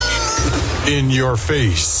In your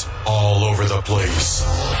face, all over the place.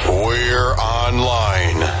 We're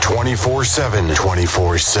online 24/7.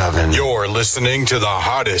 24/7. You're listening to the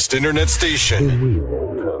hottest internet station.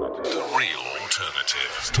 The real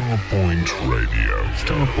alternative. Starpoint Radio.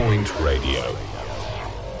 Starpoint Radio.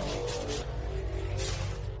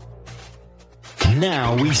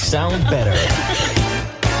 Now we sound better.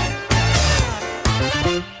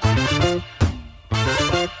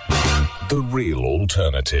 The real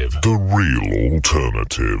alternative. The real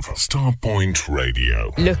alternative. Starpoint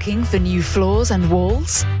Radio. Looking for new floors and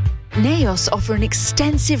walls? Naos offer an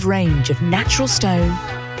extensive range of natural stone,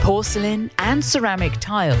 porcelain and ceramic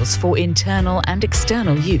tiles for internal and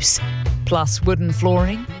external use, plus wooden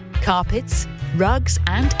flooring, carpets, rugs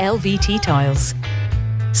and LVT tiles.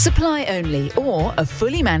 Supply only or a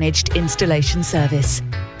fully managed installation service.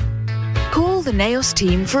 Call the Naos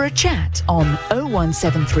team for a chat on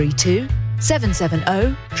 01732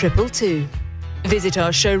 770 222. Visit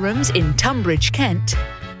our showrooms in Tunbridge, Kent,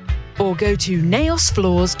 or go to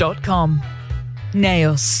naosfloors.com.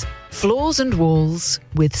 Naos, floors and walls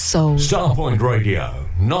with soul. Starpoint Radio,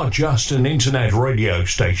 not just an internet radio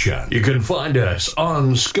station. You can find us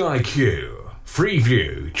on Sky Q,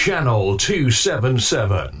 Freeview, Channel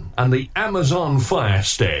 277, and the Amazon Fire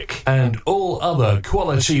Stick, and all other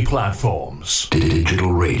quality platforms.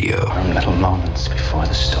 Digital radio. From little moments before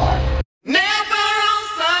the storm. Never on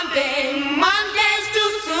Sunday, Monday's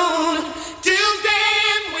too soon. Tuesday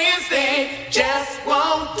and Wednesday just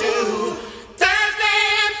won't do. Thursday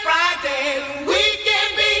and Friday,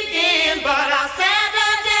 weekend begin, but our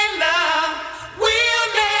Saturday love will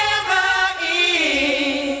never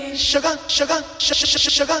end. Sugar, sugar,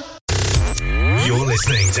 sugar. You're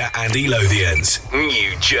listening to Andy Lothian's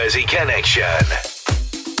New Jersey Connection.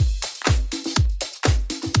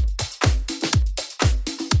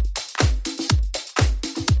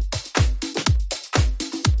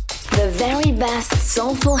 The very best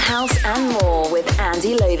soulful house and more with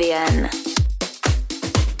Andy Lothian.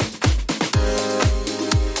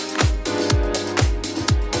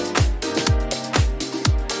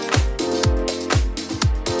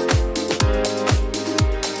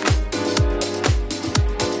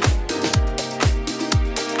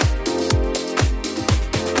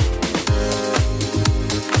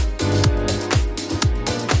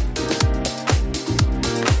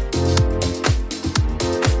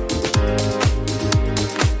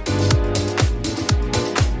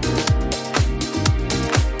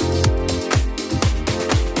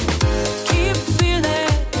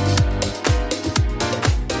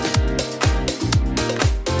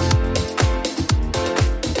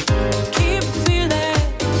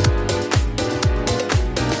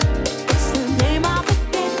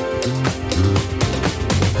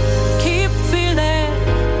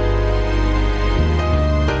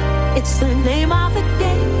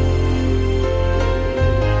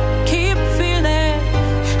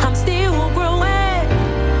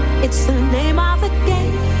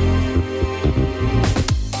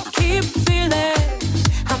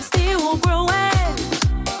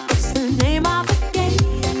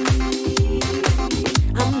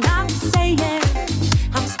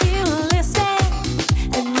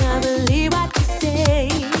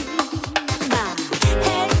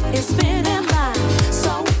 Spinning my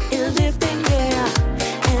soul is lifting, yeah.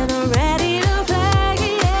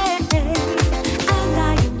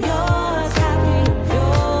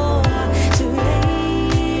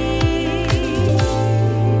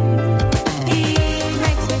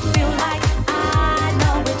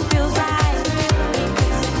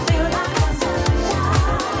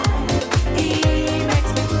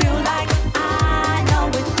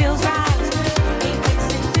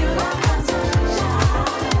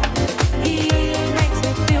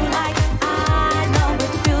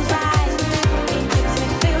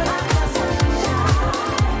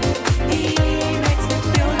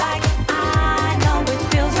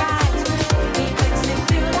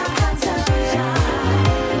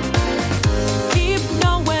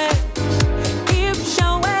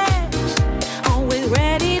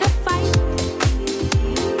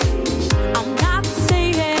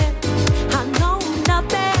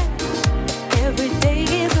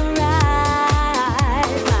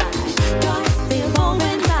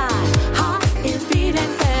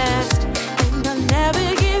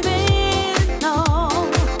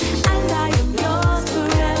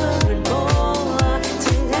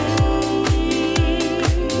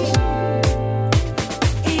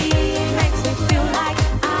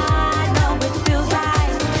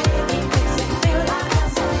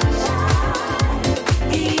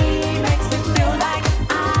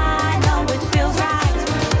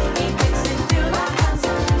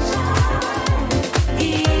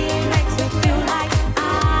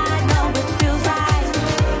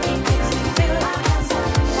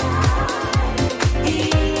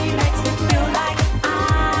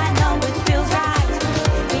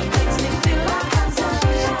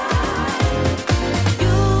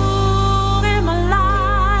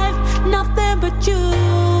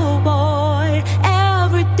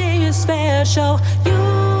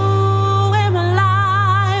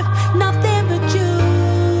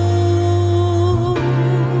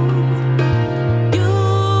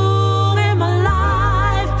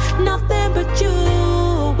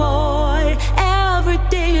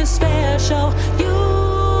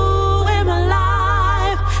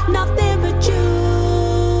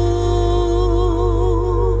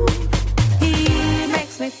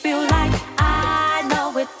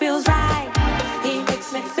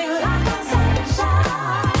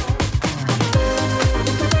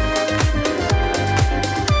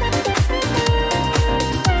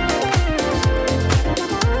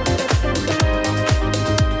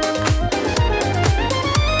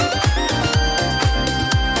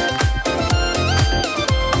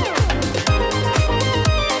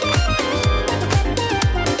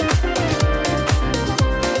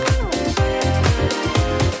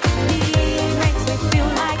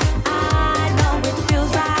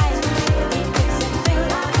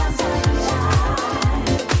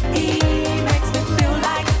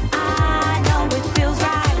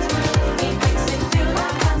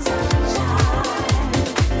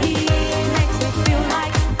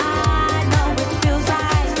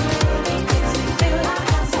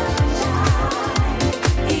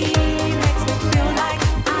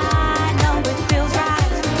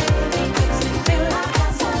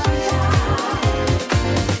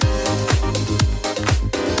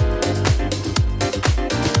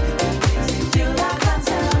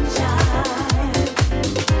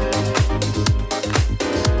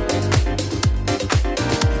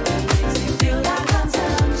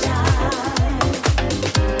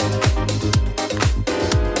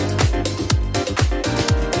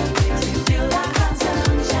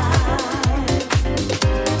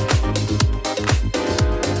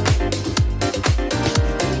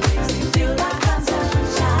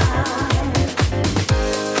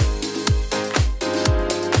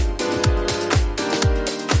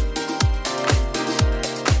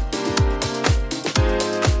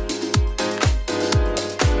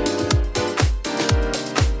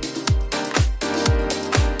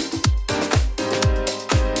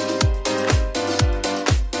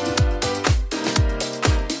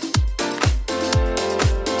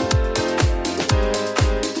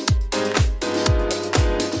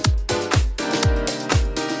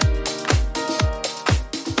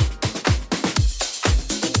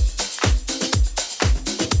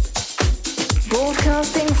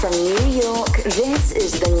 From New York, this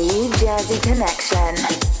is the New Jersey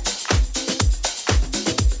Connection.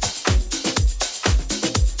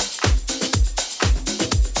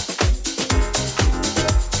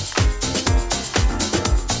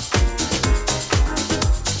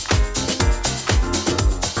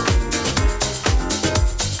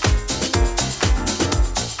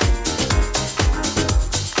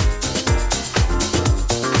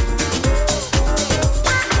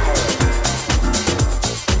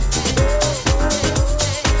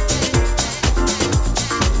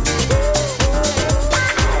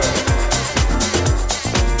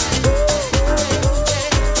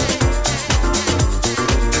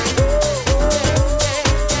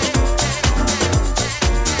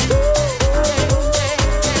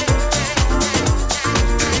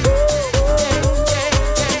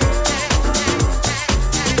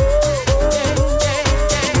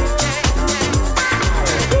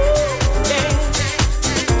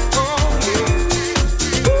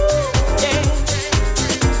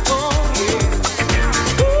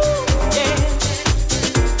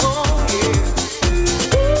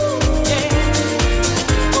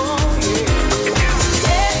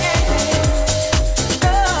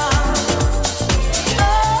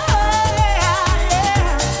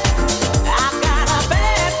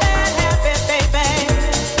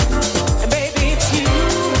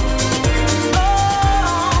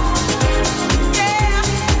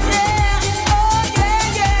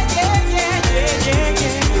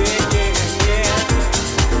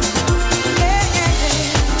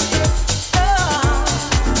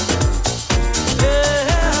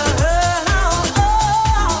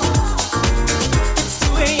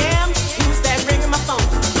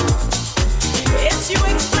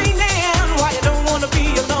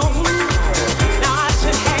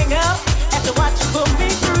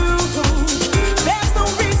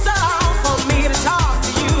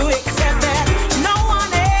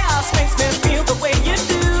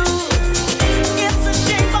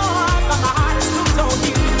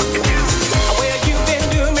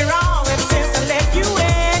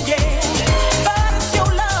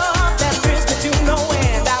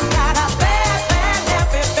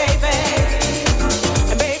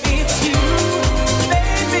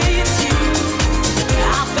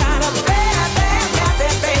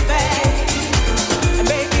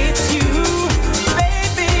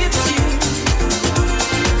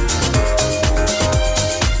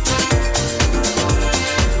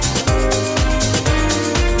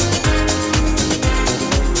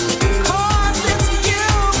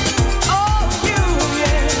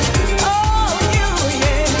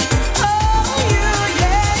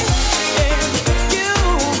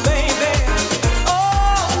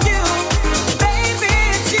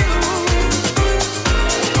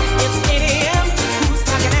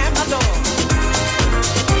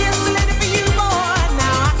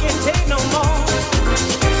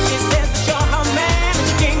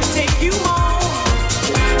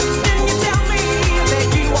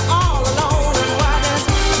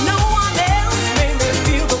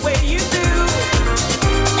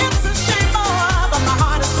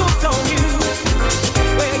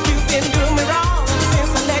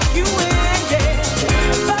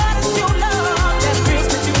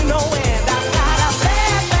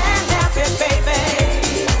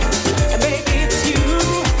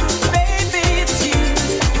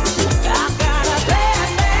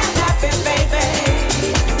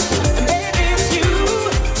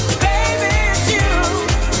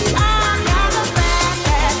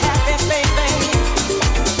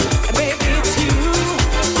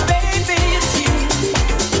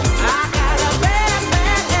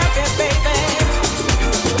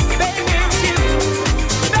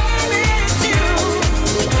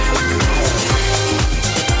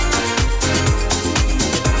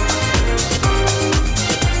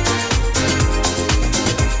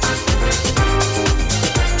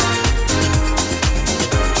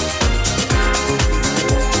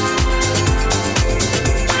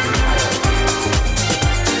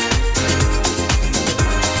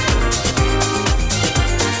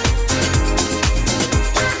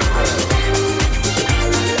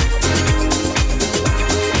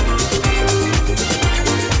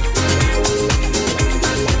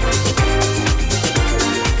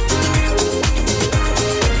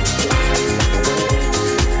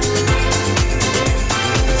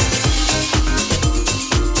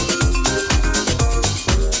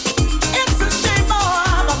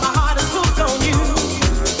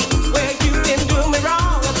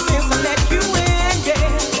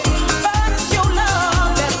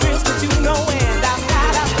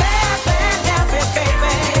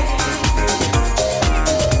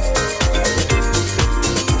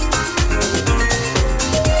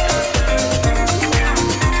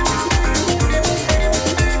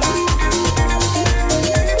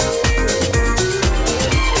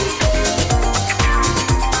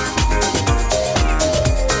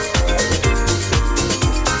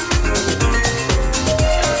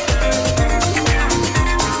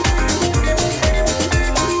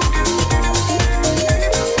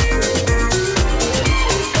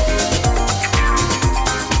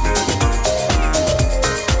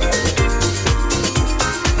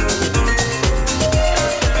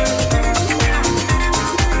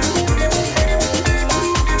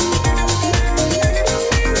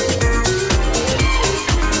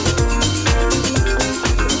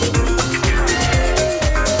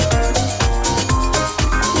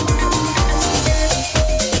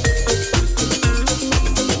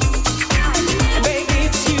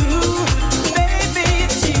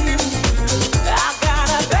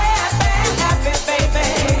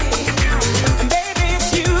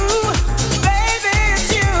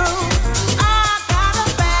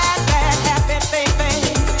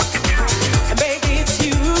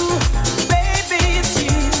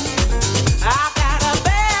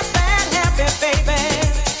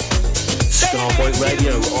 Starpoint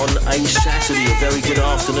Radio on a Saturday. A very good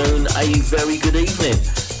afternoon, a very good evening.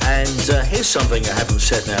 And here's something I haven't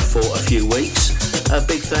said now for a few weeks. A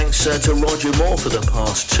big thanks to Roger Moore for the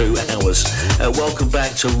past 2 hours. Welcome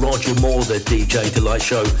back to Roger Moore, the DJ Delight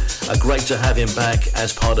Show. Great to have him back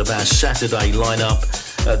as part of our Saturday lineup,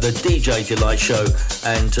 the DJ Delight Show.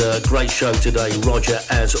 And great show today, Roger,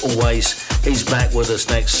 as always. He's back with us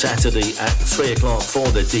next Saturday at 3 o'clock for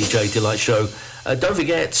the DJ Delight Show. Don't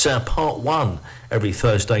forget part 1 every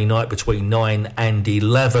Thursday night between 9 and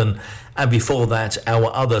 11. And before that,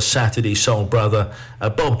 our other Saturday soul brother,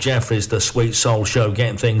 Bob Jeffries, the Sweet Soul Show,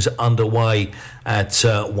 getting things underway at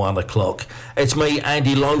 1 o'clock. It's me,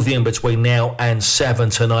 Andy Lothian, between now and 7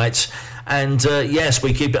 tonight. And yes,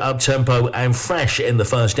 we keep it up-tempo and fresh in the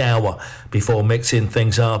first hour before mixing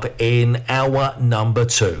things up in hour number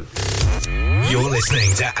 2. You're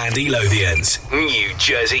listening to Andy Lothian's New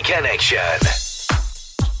Jersey Connection.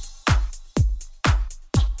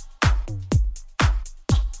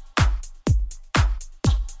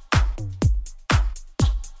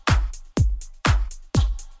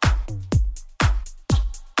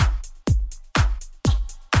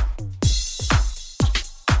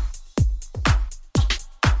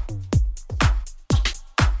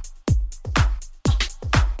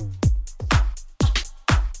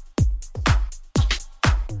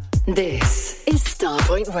 This is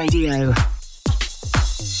Starpoint Radio.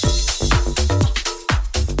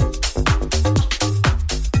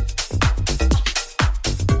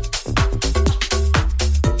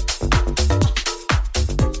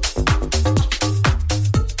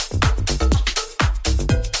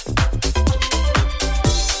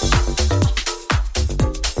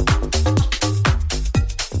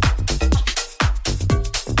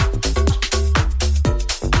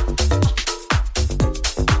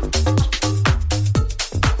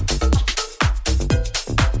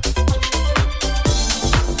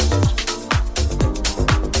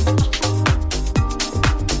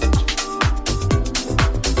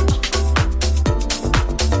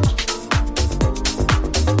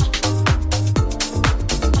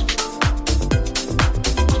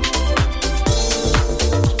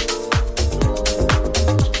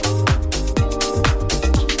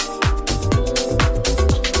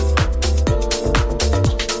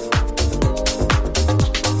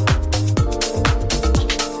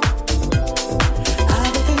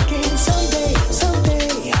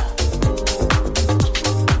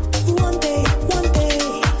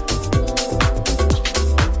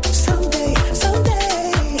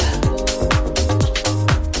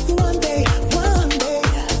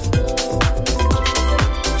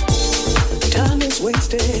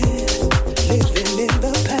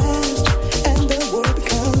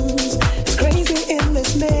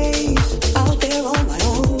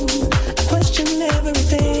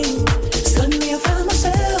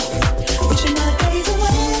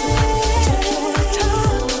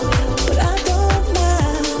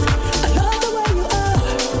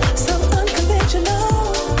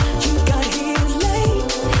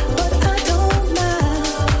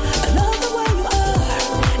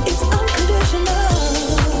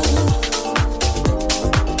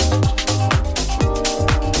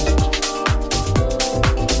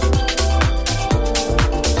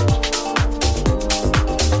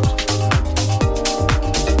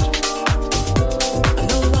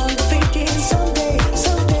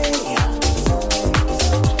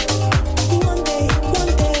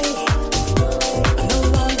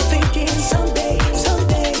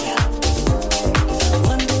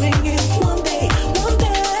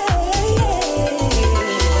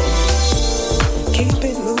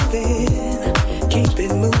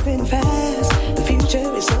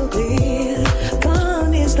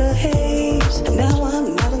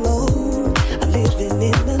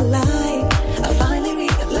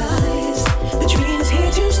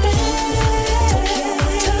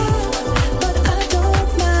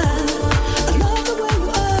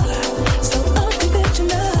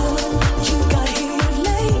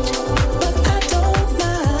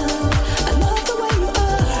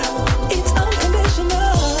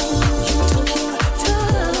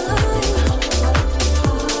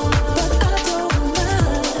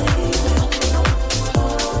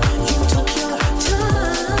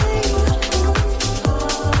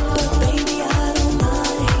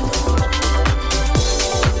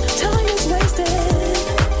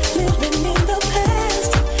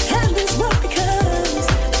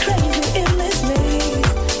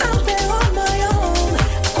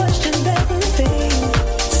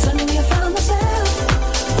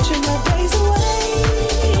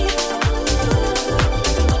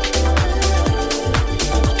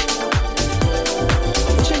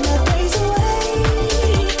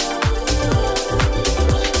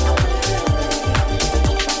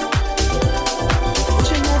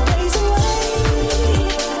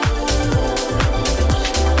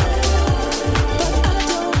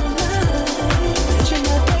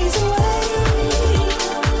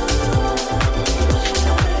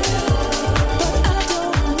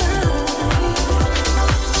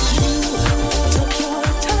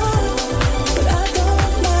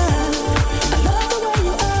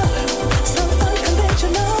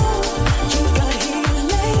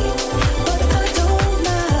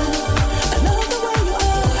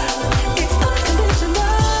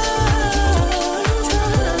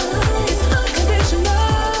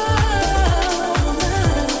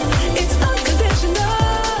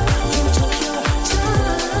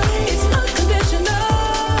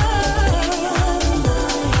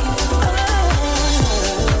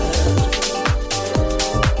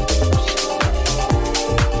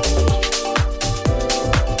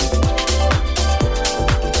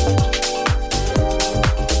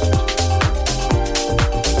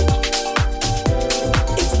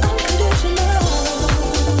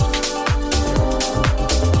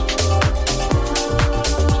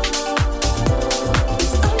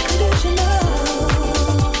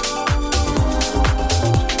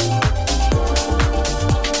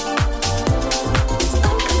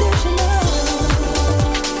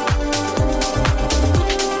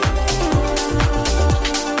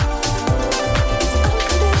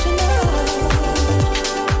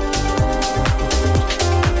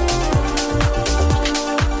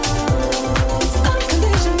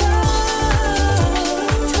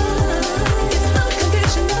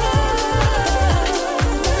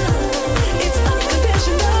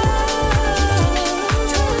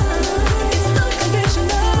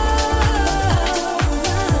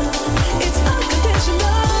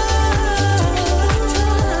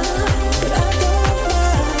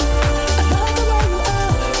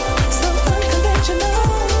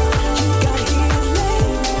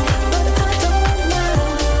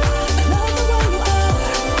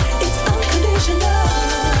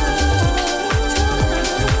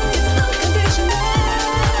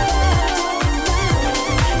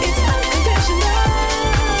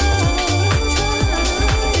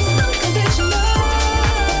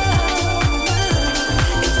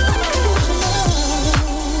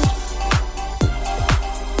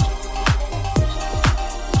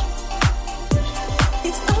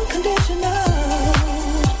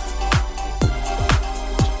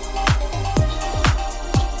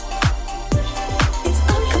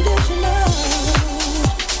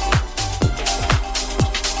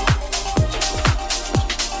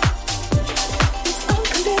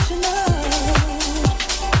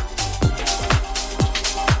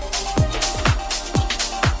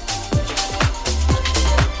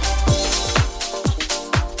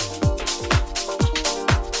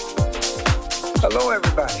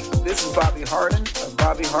 Bobby Hardin of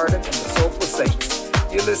Bobby Hardin and the Soulful Saints.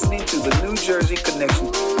 You're listening to the New Jersey Connection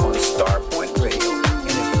on Starpoint Radio, and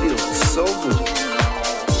it feels so good.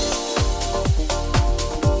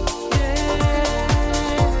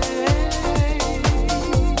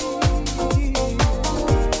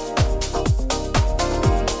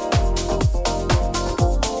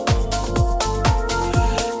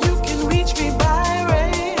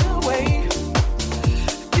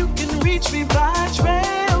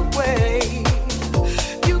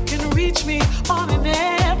 On an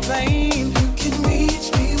airplane, you can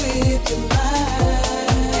reach me with your mind.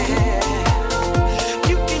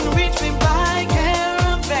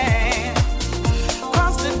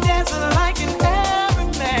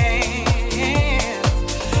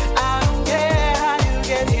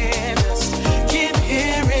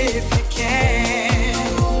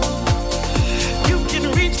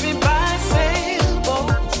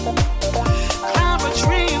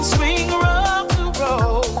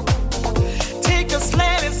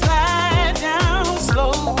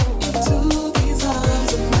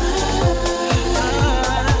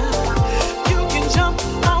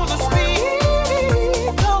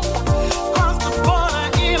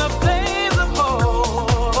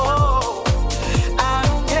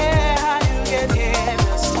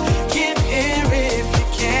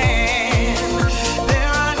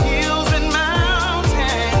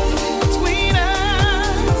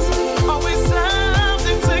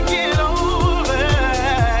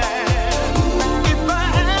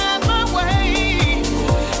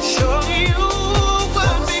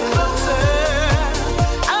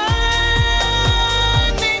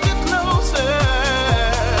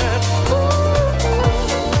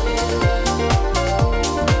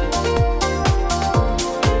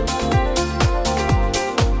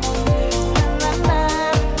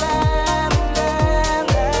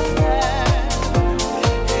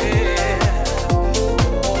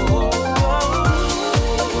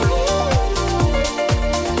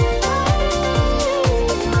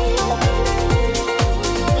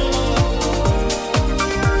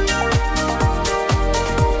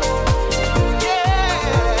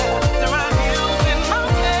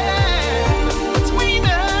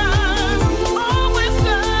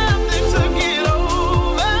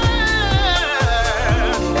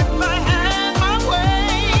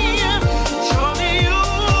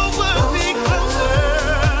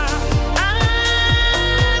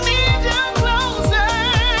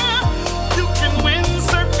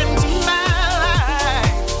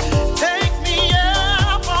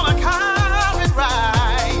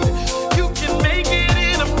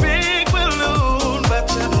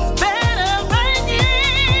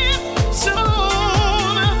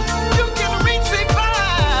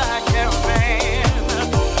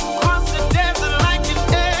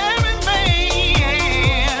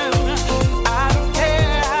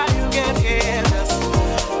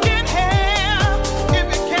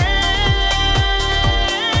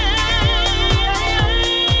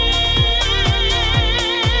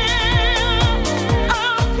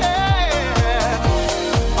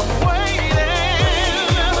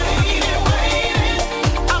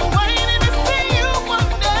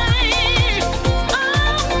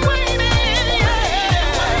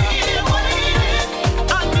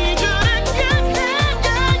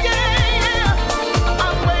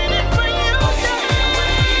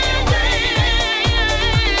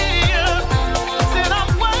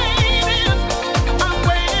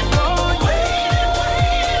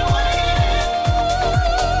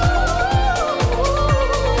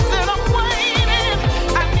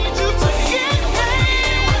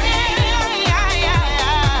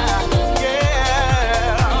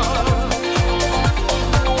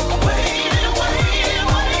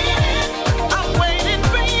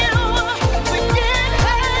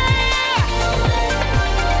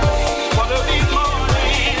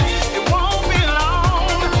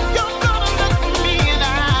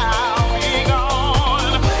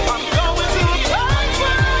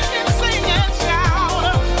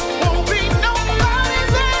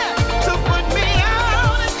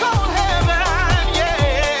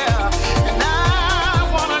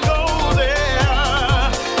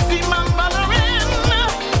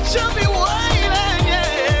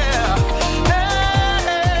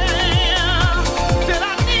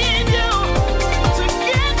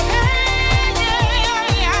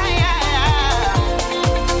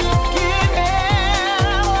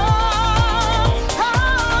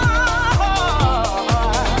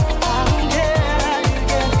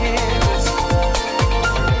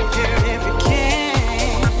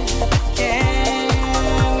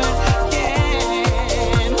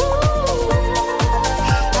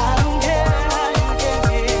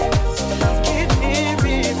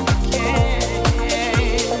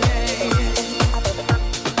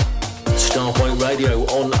 Radio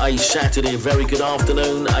on a Saturday. A very good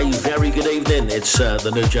afternoon, a very good evening. It's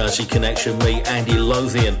the New Jersey Connection, me, Andy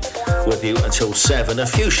Lothian, with you until 7. A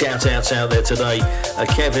few shout-outs out there today.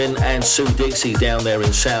 Kevin and Sue Dixie down there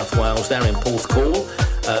in South Wales, they're in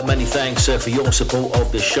Porthcawl. Many thanks for your support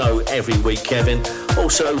of the show every week, Kevin.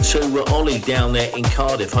 Also to Ollie down there in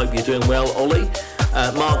Cardiff. Hope you're doing well, Ollie.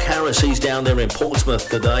 Mark Harris, he's down there in Portsmouth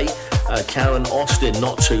today. Karen Austin,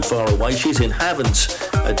 not too far away. She's in Havens,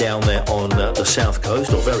 down there on the south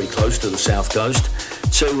coast, or very close to the south coast.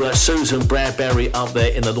 To Susan Bradbury up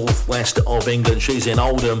there in the northwest of England. She's in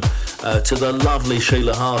Oldham. To the lovely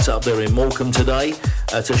Sheila Hart up there in Morecambe today.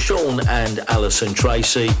 To Sean and Alison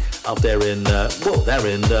Tracy up there in, they're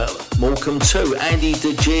in Morecambe too. Andy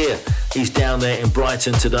DeGeer, he's down there in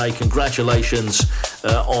Brighton today. Congratulations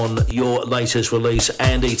on your latest release,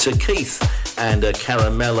 Andy. To Keith and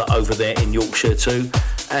Caramella over there in Yorkshire too.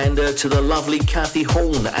 And to the lovely Kathy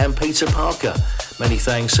Horn and Peter Parker. Many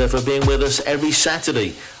thanks for being with us every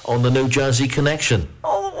Saturday on the New Jersey Connection.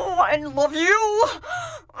 Oh, I love you. Oh,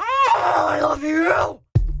 I love you.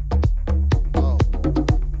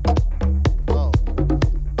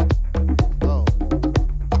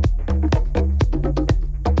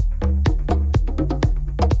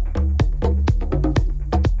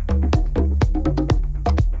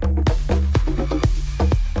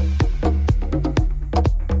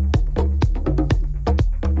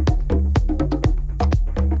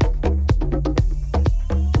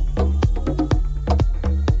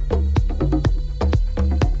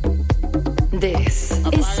 This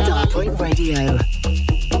is Starpoint Radio.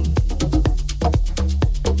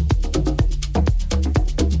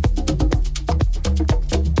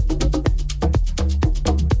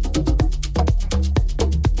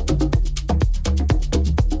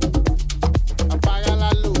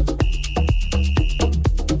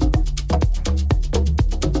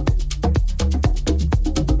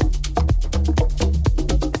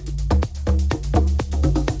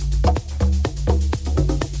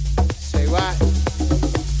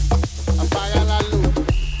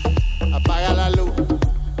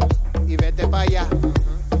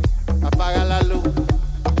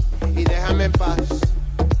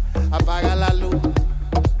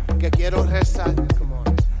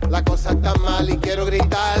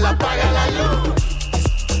 Apaga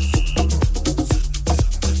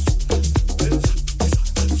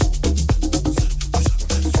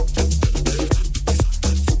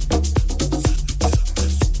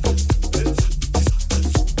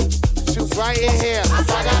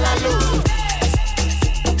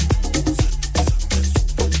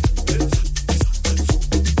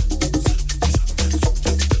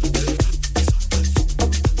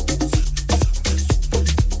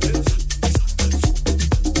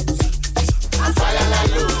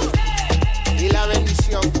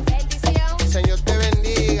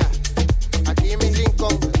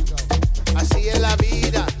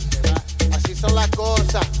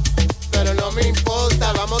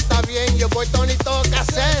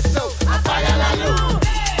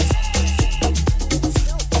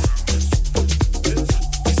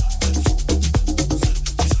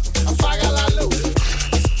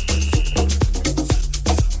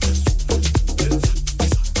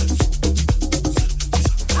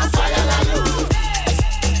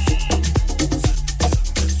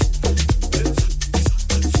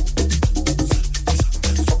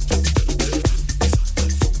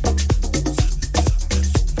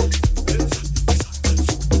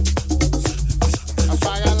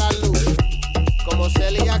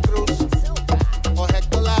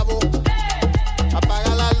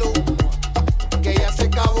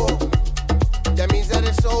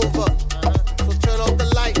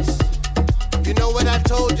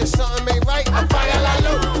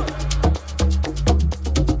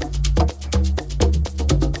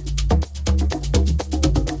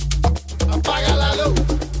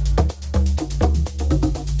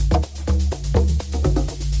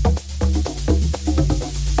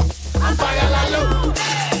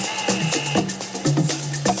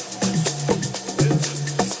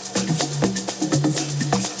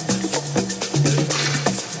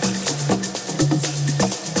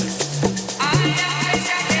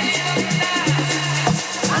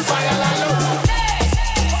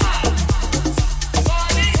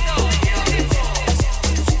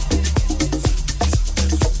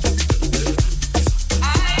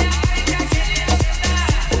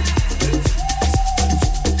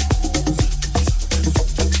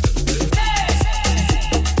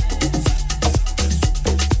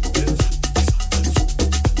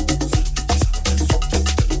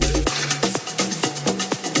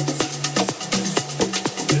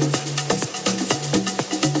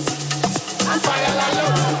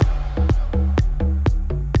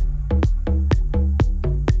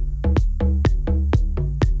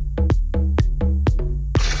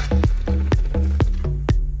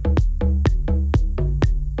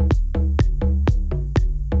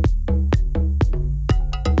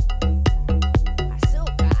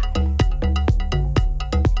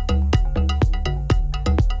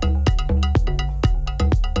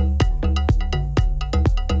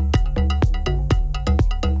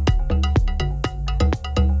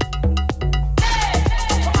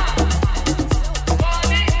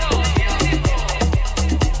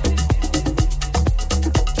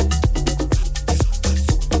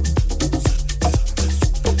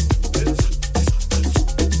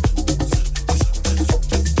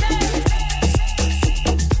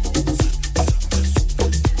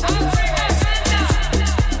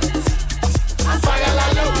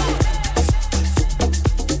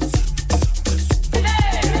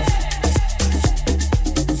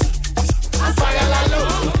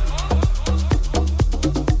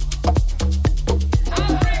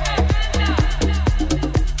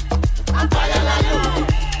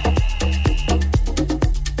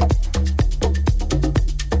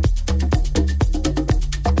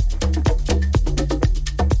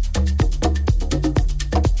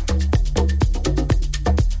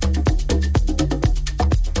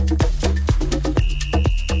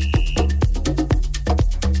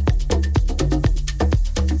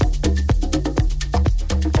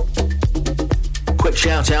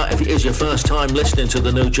Shout out if it is your first time listening to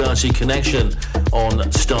the New Jersey Connection on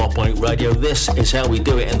Starpoint Radio. This is how we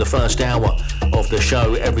do it in the first hour of the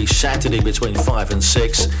show every Saturday between 5 and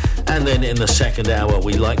 6, and then in the second hour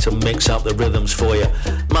we like to mix up the rhythms for you.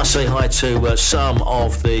 Must say hi to some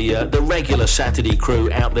of the regular Saturday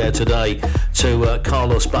crew out there today. To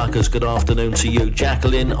Carlos Buckers, good afternoon to you.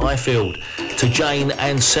 Jacqueline Ifield, to Jane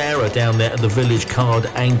and Sarah down there at the Village Card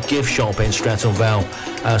and Gift Shop in Stratton Vale,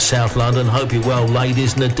 South London. Hope you're well,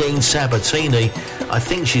 ladies. Nadine Sabatini, I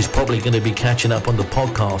think she's probably going to be catching up on the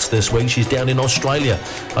podcast this week. She's down in Australia.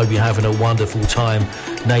 Hope you're having a wonderful time,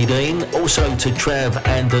 Nadine. Also to Trev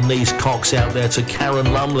and Denise Cox out there, to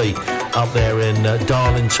Karen Lumley up there in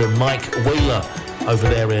Darlington, Mike Wheeler over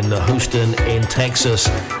there in Houston in Texas,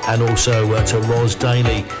 and also to Ros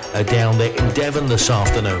Daly down there in Devon this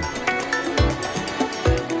afternoon.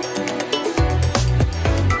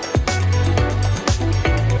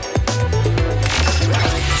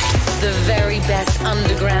 The very best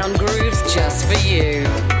underground grooves just for you.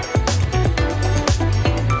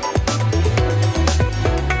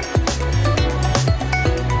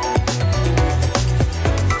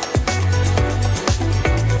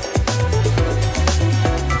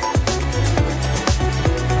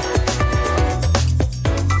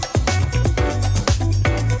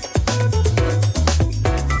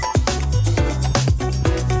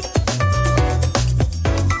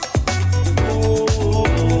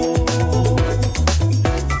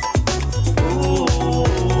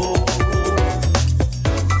 Oh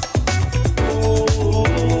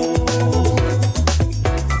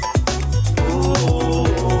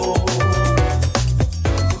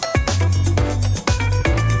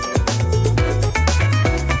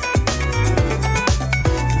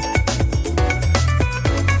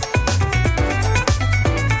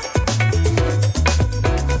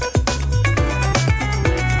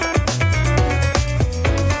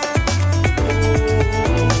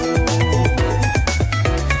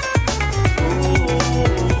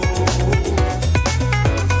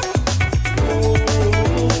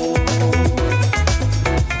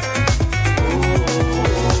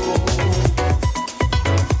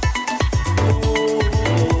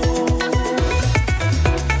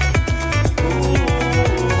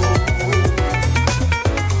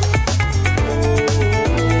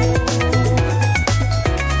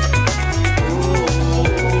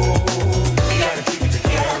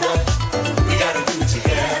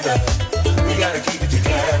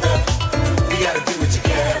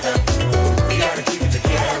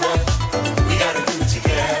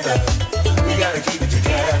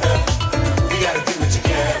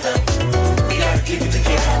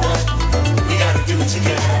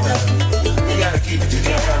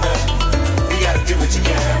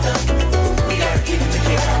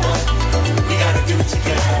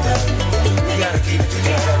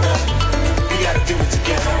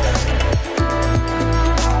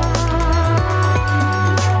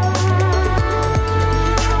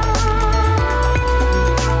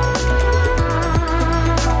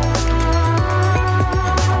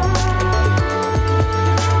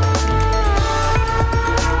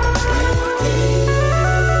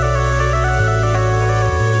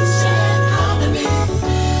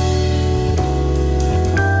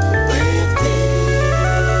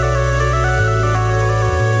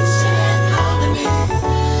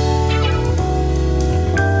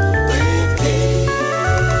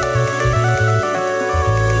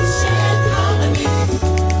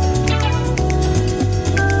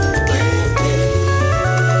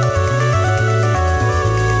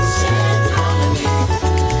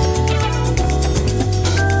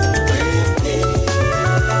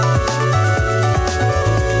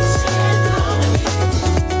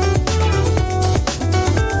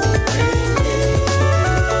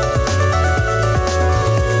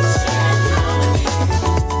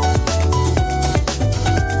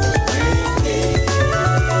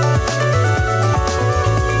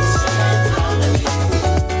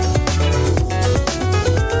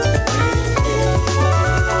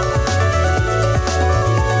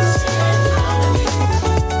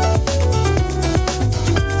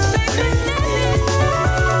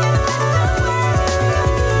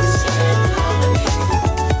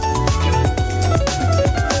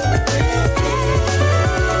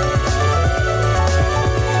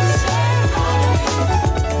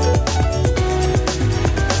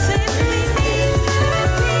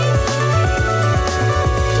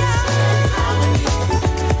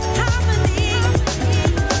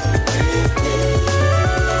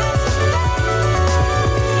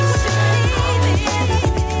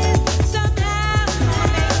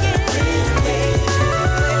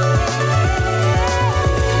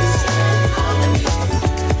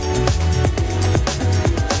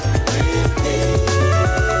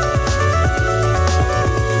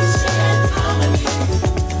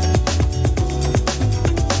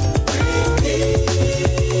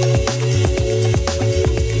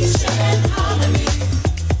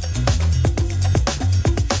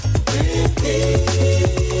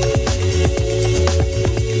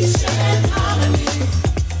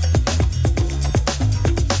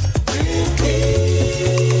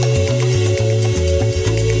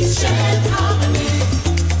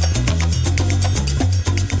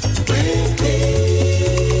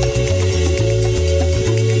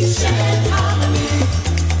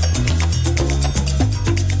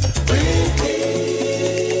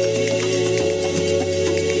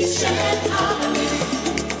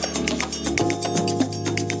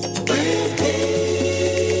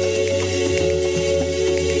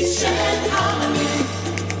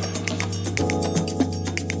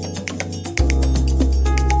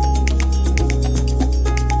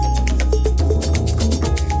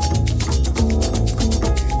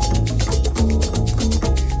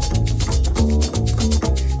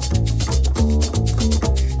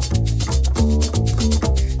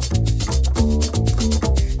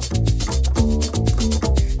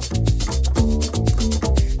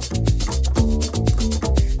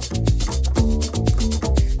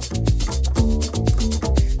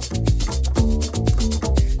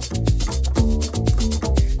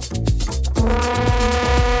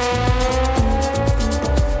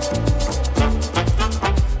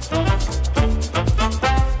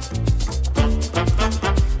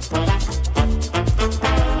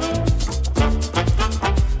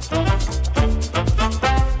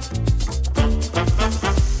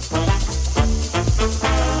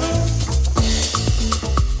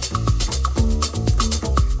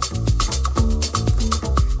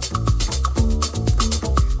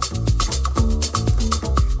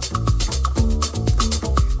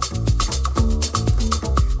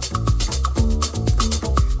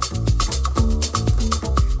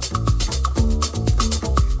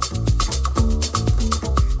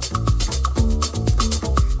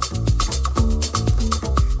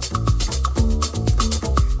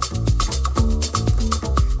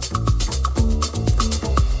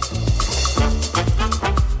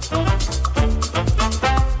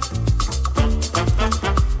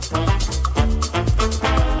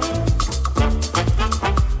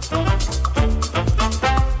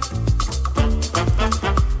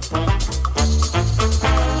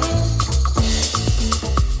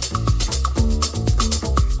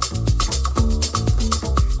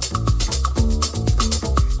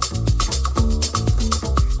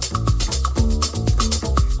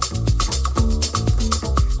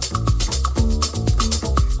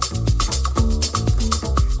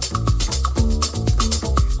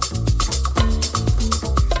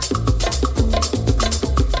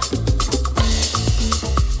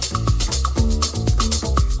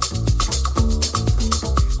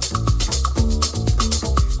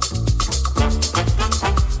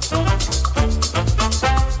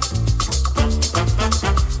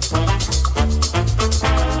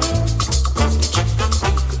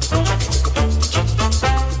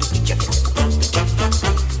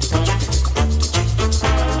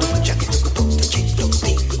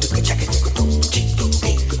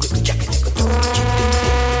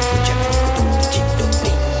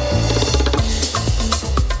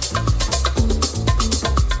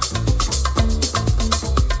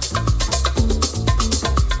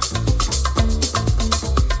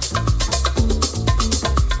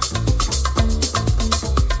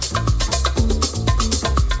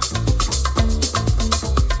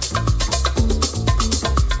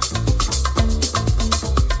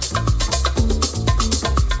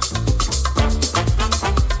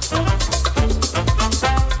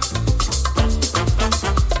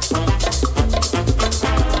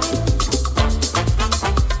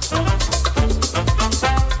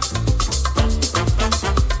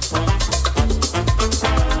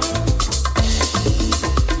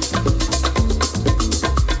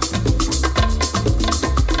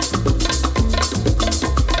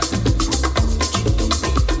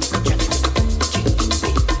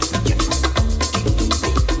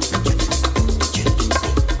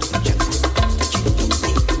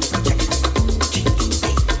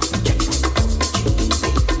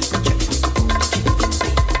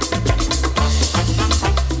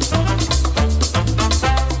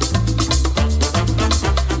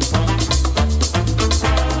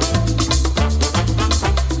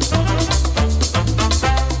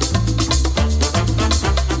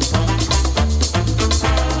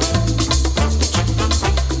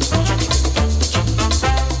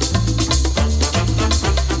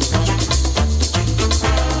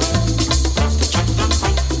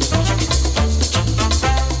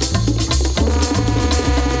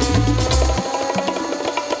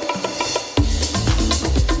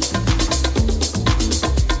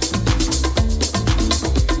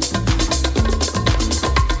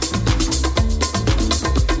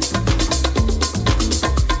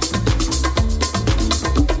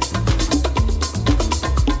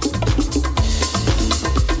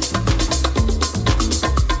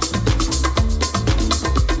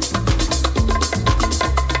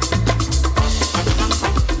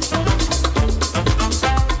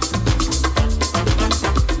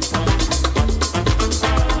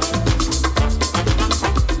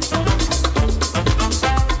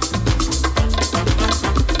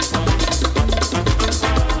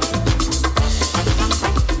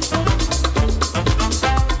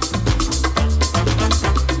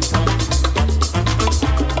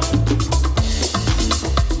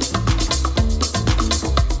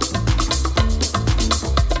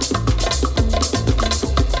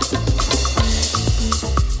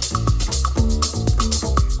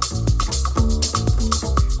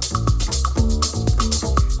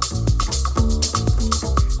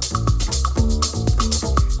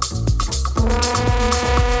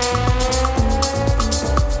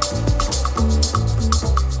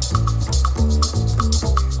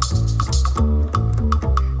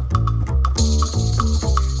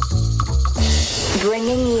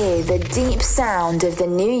deep sound of the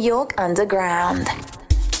New York underground.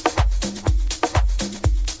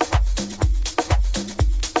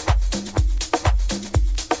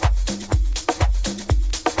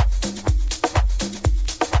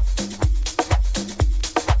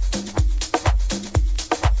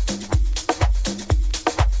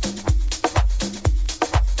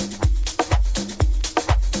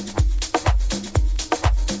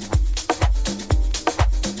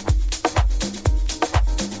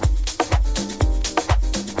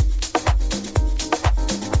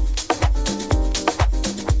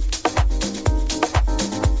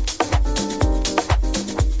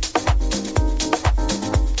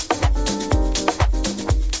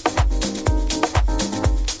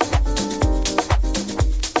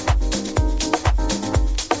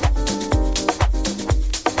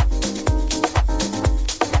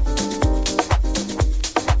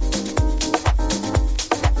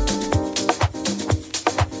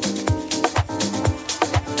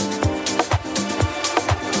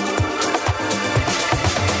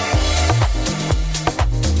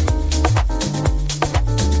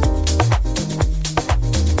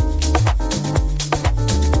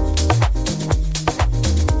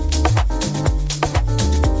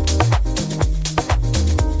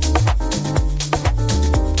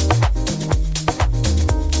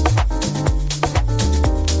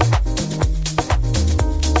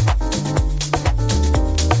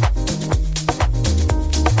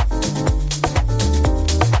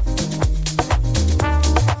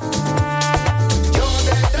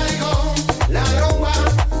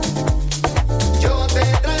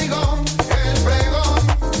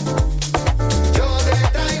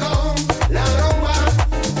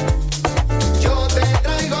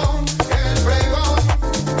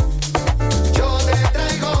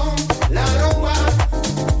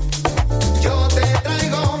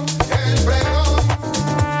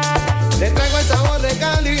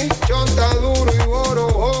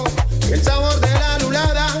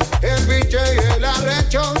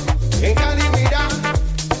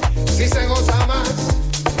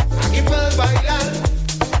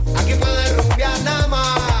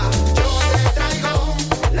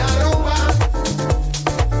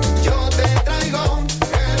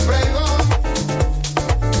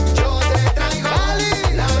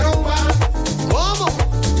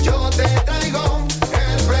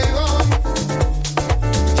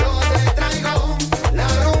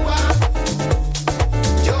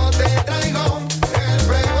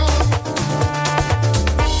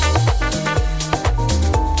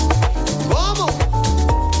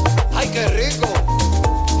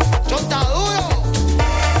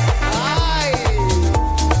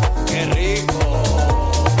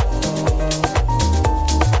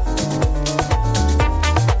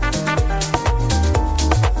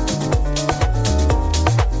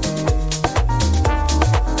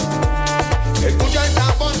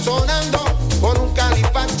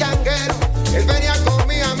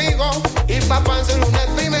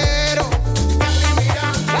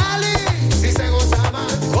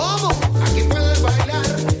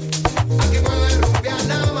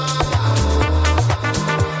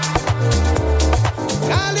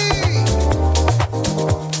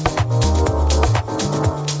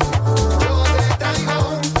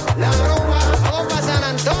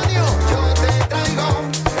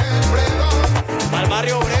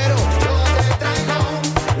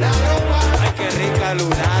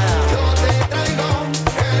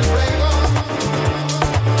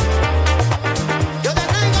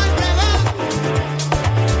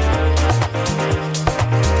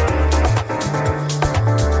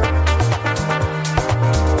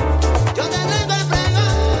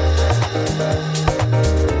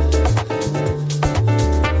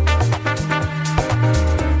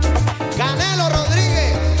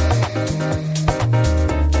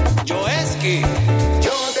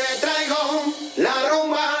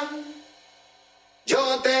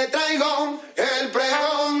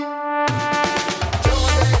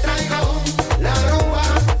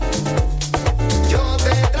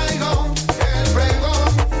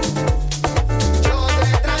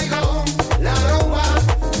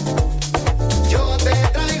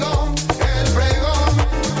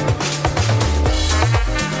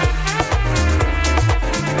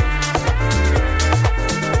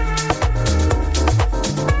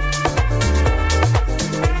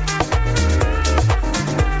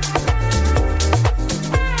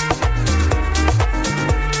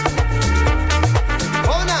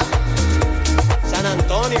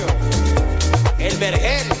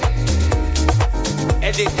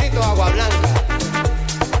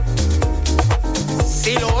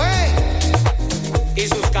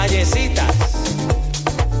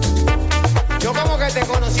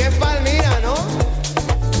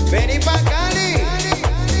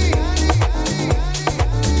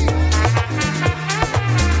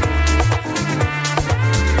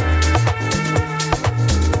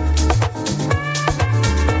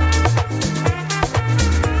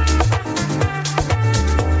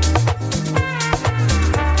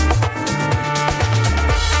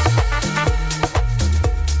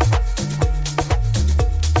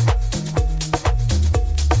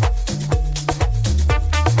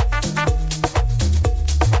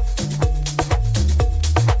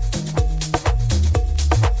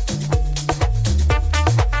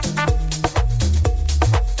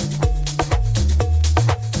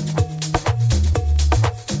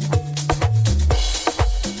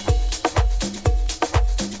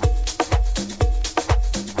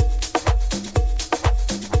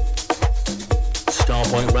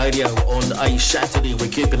 Starpoint Radio on a Saturday.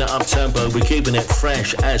 We're keeping it up-tempo, we're keeping it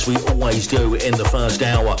fresh as we always do in the first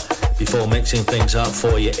hour before mixing things up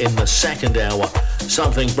for you in the second hour.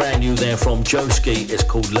 Something brand new there from Joski. It's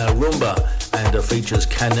called La Rumba and features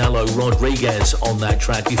Canelo Rodriguez on that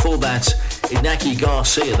track. Before that, Inaki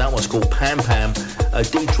Garcia, that one's called Pam Pam.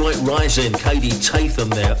 Detroit Rising, Katie Tatham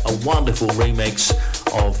there, a wonderful remix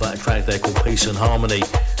of that track there called Peace and Harmony.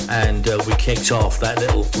 And we kicked off that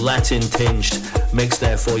little Latin-tinged mix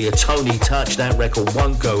there for you. Tony Touch, that record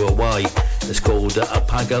won't go away. It's called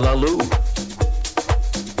Apaga la Luz.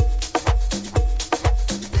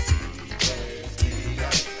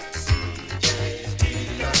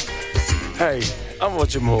 Hey, I'm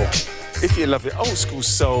Roger Moore. If you love your old school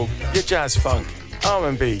soul, your jazz funk,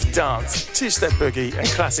 R&B, dance, two-step boogie and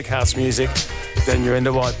classic house music, then you're in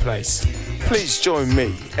the right place. Please join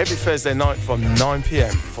me every Thursday night from 9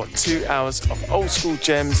 p.m. for 2 hours of old school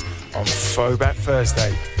gems on Throwback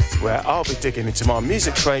Thursday, where I'll be digging into my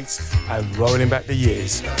music crates and rolling back the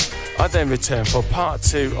years. I then return for part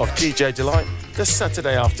 2 of DJ Delight, the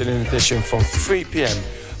Saturday afternoon edition from 3 p.m.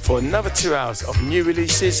 for another 2 hours of new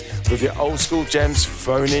releases with your old school gems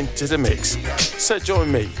thrown into the mix. So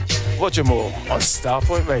join me, Roger Moore, on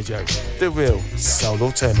Starpoint Radio, the real soul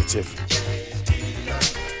alternative.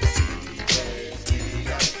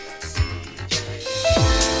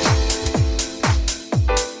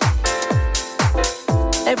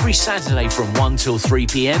 Every Saturday from 1 till 3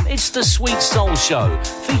 p.m, it's the Sweet Soul Show,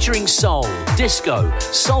 featuring soul, disco,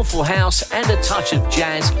 soulful house and a touch of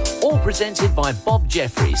jazz, all presented by Bob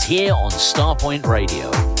Jeffries here on Starpoint Radio.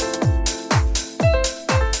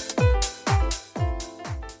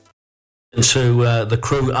 To the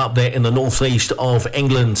crew up there in the northeast of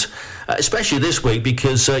England, especially this week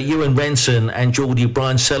because Ewan Renson and Geordie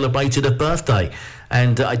O'Brien celebrated a birthday.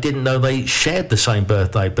 And I didn't know they shared the same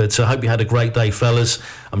birthday, but I hope you had a great day, fellas.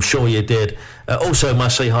 I'm sure you did. Also,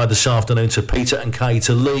 must say hi this afternoon to Peter and Kay,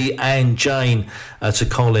 to Lee and Jane, to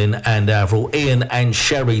Colin and Avril, Ian and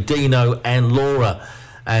Sherry, Dino and Laura.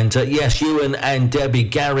 And yes, Ewan and Debbie,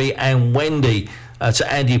 Gary and Wendy.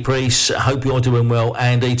 To Andy Priest, hope you're doing well,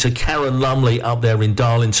 Andy. To Karen Lumley up there in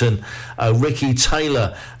Darlington, Ricky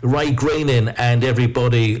Taylor, Ray Greening, and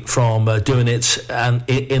everybody from doing it and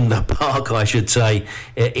in the park, I should say,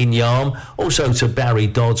 in Yarm. Also to Barry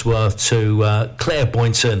Dodsworth, to Claire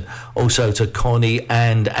Boynton, also to Connie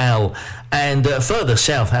and Al. And further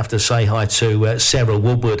south, have to say hi to Sarah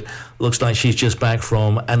Woodward. Looks like she's just back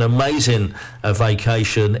from an amazing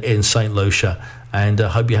vacation in St. Lucia. And I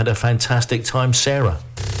hope you had a fantastic time, Sarah.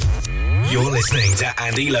 You're listening to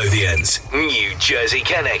Andy Lothian's New Jersey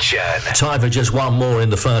Connection. Time for just one more in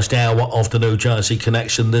the first hour of the New Jersey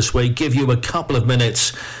Connection this week. Give you a couple of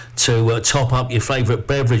minutes to top up your favourite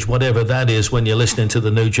beverage, whatever that is, when you're listening to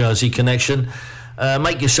the New Jersey Connection.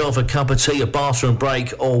 Make yourself a cup of tea, a bathroom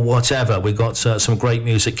break, or whatever. We've got some great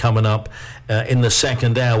music coming up in the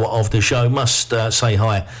second hour of the show. Must say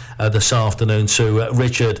hi this afternoon to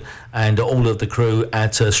Richard and all of the crew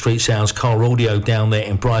at Street Sounds Car Audio down there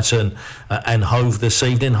in Brighton and Hove this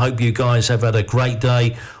evening. Hope you guys have had a great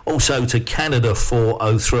day. Also to Canada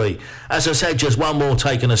 403. As I said, just one more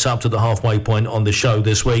taking us up to the halfway point on the show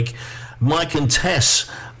this week. Mike and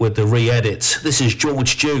Tess with the re-edit. This is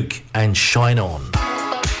George Duke and Shine On.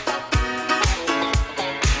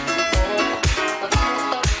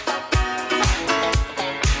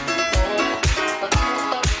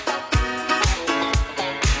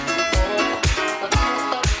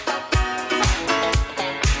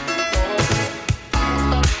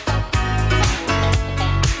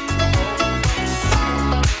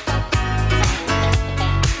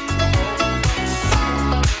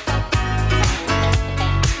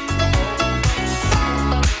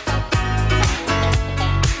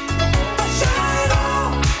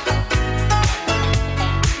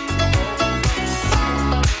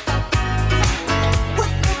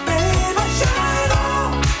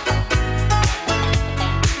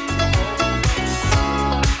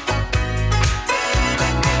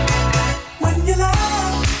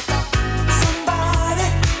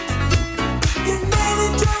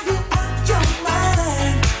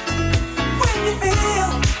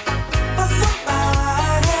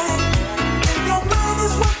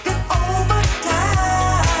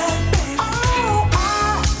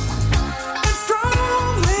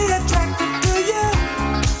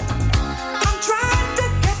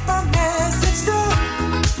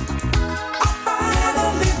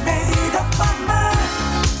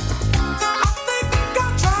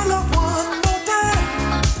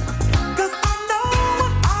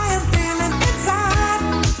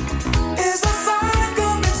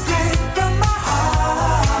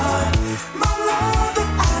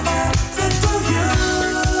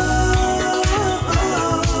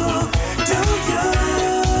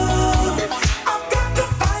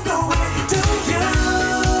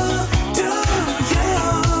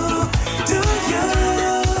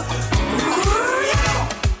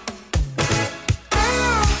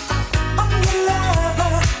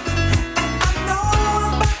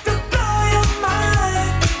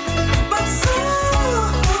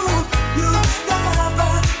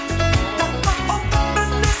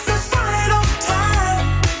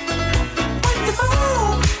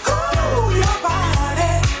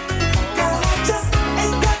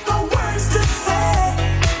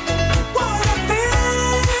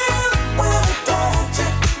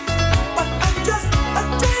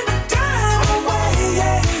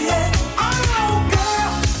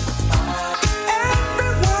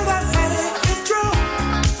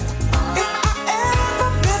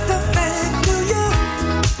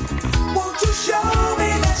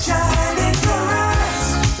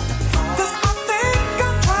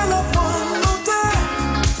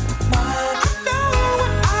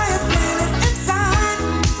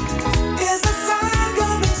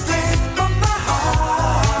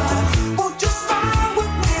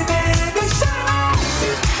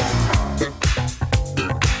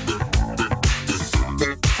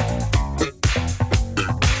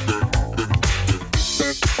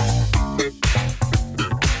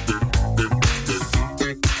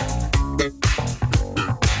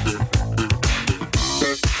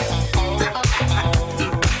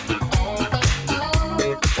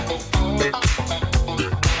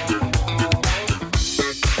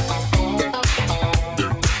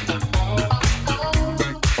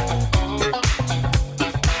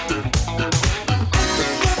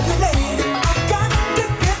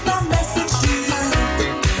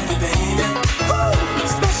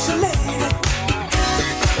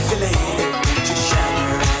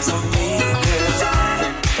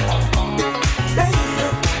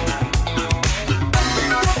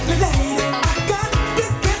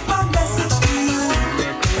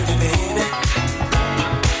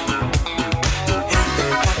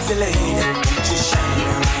 pretty lady, just shine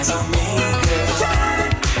your eyes on me, girl.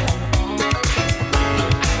 Shine,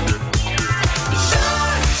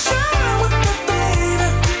 shine, shine with me, baby.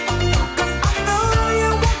 I know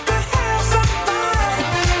you want to have some fun,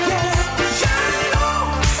 yeah. Shine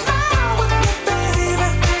on, smile with me, baby.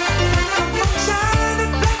 I'm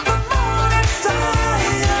shining like the morning sun,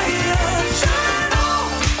 yeah, yeah. Shine on,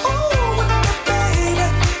 ooh, with me, baby. I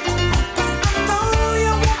know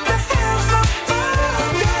you want to have some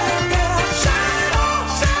fun, yeah, yeah. Shine on,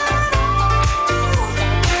 shine on.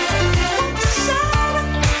 Won't you shine,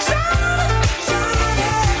 shine,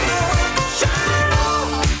 shine, yeah. Shine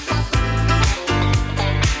on.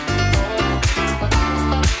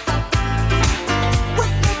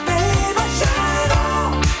 With me, baby, shine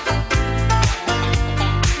on.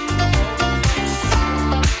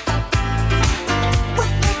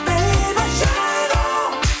 With me, baby, shine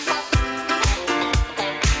on.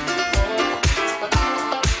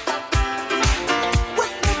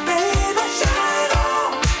 With me, baby, shine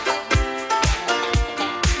on.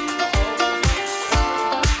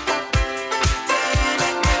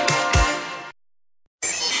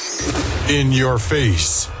 In your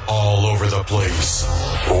face, all over the place.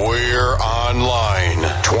 We're online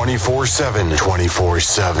 24/7.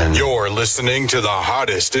 24/7. You're listening to the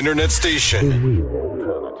hottest internet station. The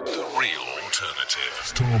real alternative.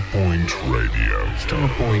 Starpoint Radio.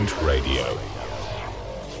 Starpoint Radio.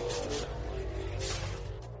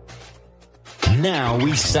 Now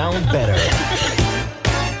we sound better.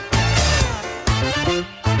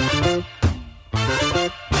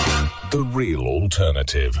 The real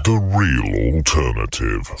alternative. The real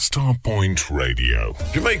alternative. Starpoint Radio.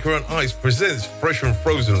 Jamaica on Ice presents fresh and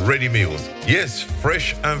frozen ready meals. Yes,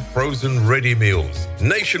 fresh and frozen ready meals.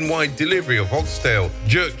 Nationwide delivery of oxtail,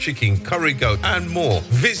 jerk chicken, curry goat, and more.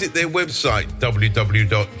 Visit their website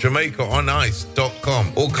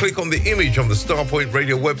www.jamaicanice.com or click on the image on the Starpoint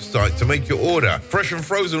Radio website to make your order. Fresh and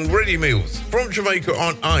frozen ready meals from Jamaica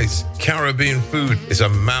on Ice. Caribbean food is a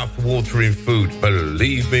mouth-watering food.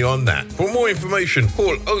 Believe me on that. For more information,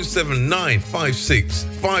 call 07956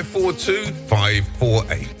 542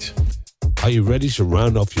 548. Are you ready to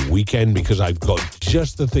round off your weekend? Because I've got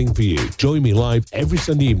just the thing for you. Join me live every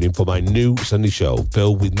Sunday evening for my new Sunday show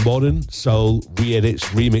filled with modern, soul, re-edits,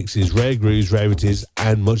 remixes, rare grooves, rarities,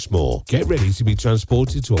 and much more. Get ready to be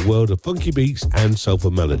transported to a world of funky beats and soulful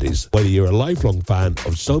melodies. Whether you're a lifelong fan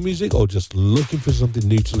of soul music or just looking for something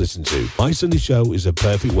new to listen to, my Sunday show is a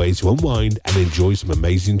perfect way to unwind and enjoy some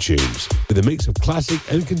amazing tunes. With a mix of classic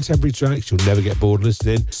and contemporary tracks, you'll never get bored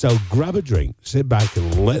listening. So grab a drink, sit back,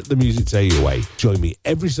 and let the music take you away. Join me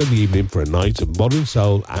every Sunday evening for a night of modern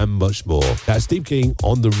soul and much more. That's Steve King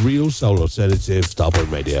on the Real Soul Alternative, Starpoint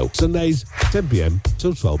Radio. Sundays, 10 p.m.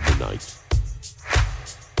 till 12 midnight.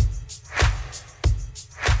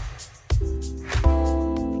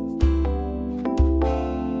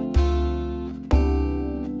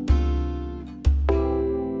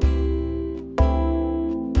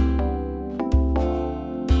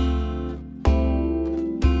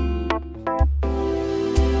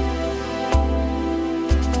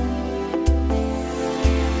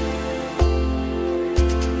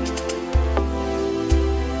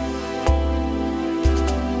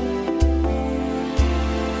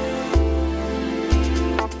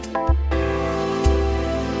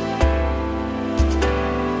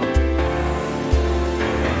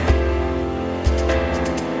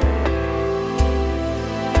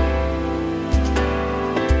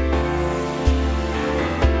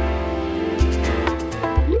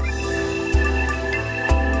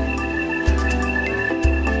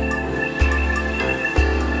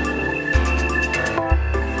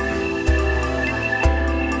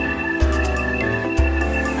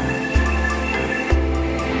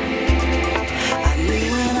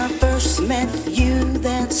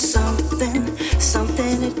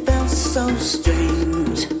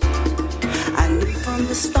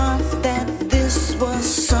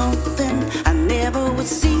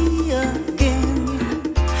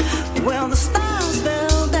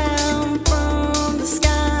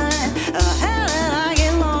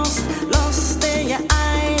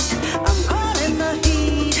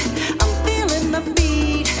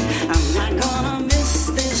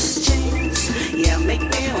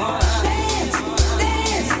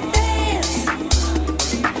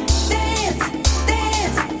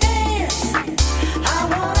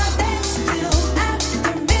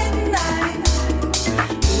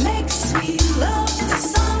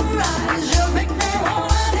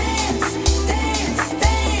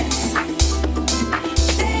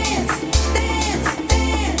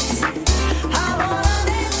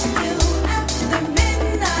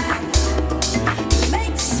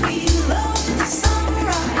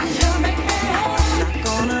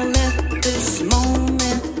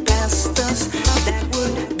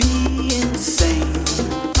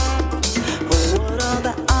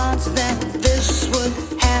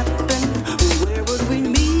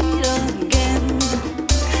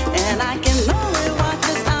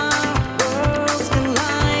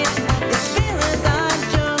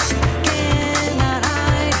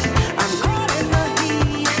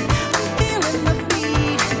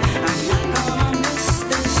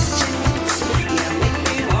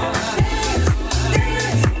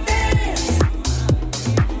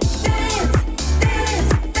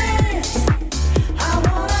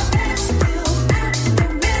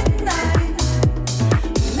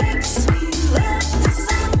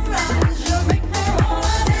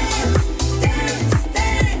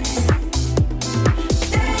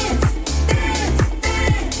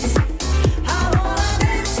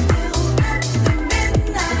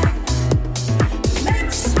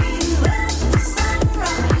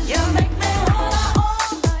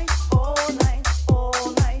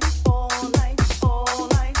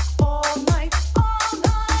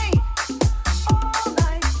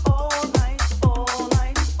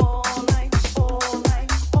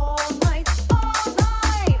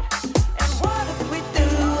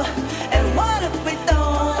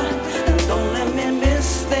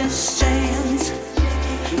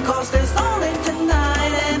 'cause there's only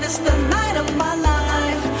tonight, and it's the night of my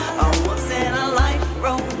life. A once in a life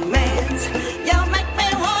romance. You make me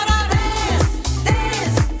wanna dance,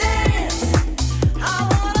 dance, dance. I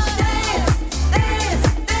wanna dance, dance,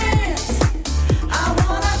 dance. I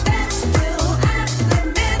wanna dance till after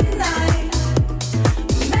midnight.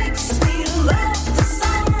 Makes me love to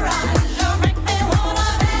sunrise. You make me wanna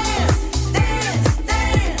dance, dance,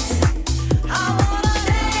 dance. I wanna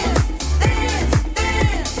dance, dance,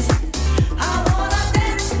 dance. I wanna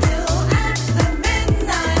dance till after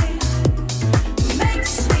midnight.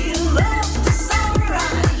 Makes me love to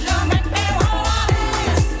sunrise. You make me wanna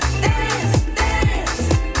dance, dance, dance.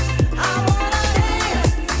 I wanna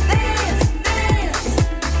dance, dance, dance.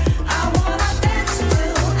 I wanna dance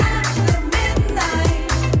till after midnight.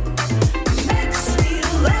 Makes me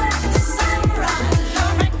love to sunrise. You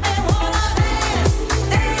make me wanna dance,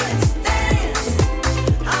 dance, dance.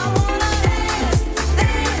 I wanna dance,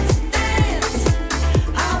 dance, dance.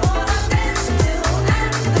 I wanna dance till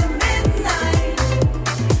after midnight.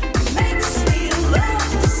 Makes me love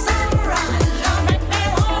to sunrise. You make me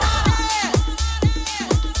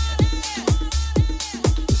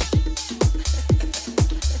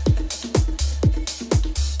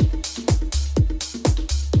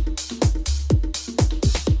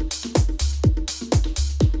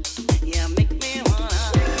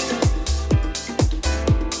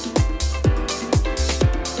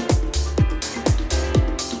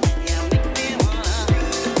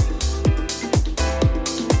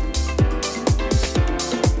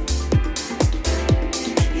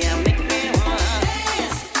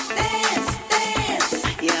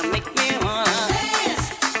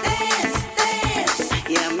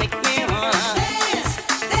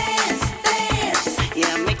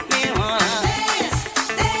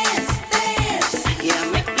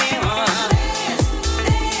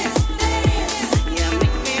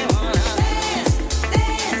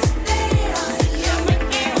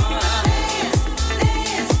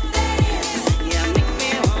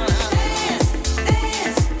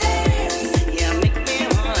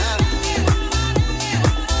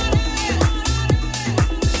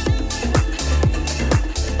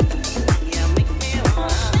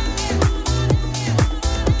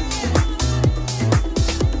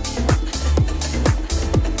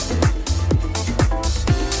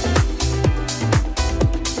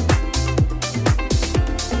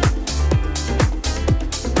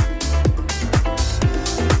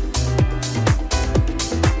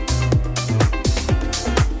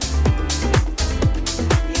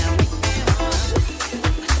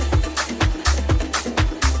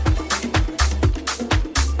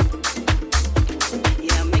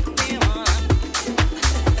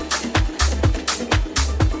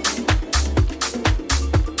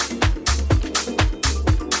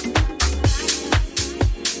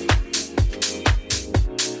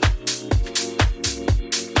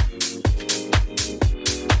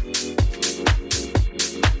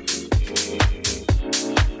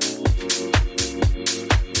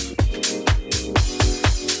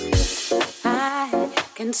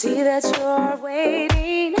can see that you're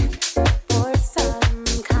waiting for some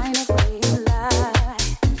kind of green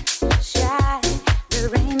light. Shine,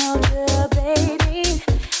 there ain't no debating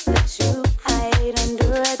that you hide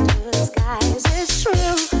under a disguise. It's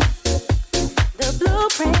true, the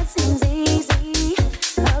blueprint seems easy,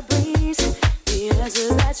 a breeze, the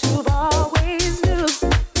answers that you've always knew.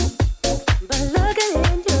 But looking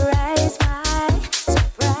in your eyes, my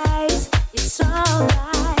surprise, it's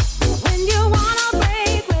alright. When you wanna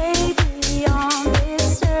break way beyond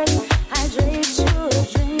this earth, hydrate your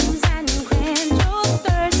dreams and quench your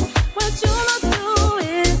thirst. What you must do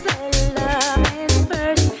is let love in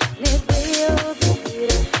first, and it will be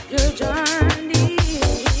your journey.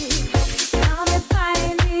 Come and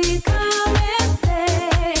find me.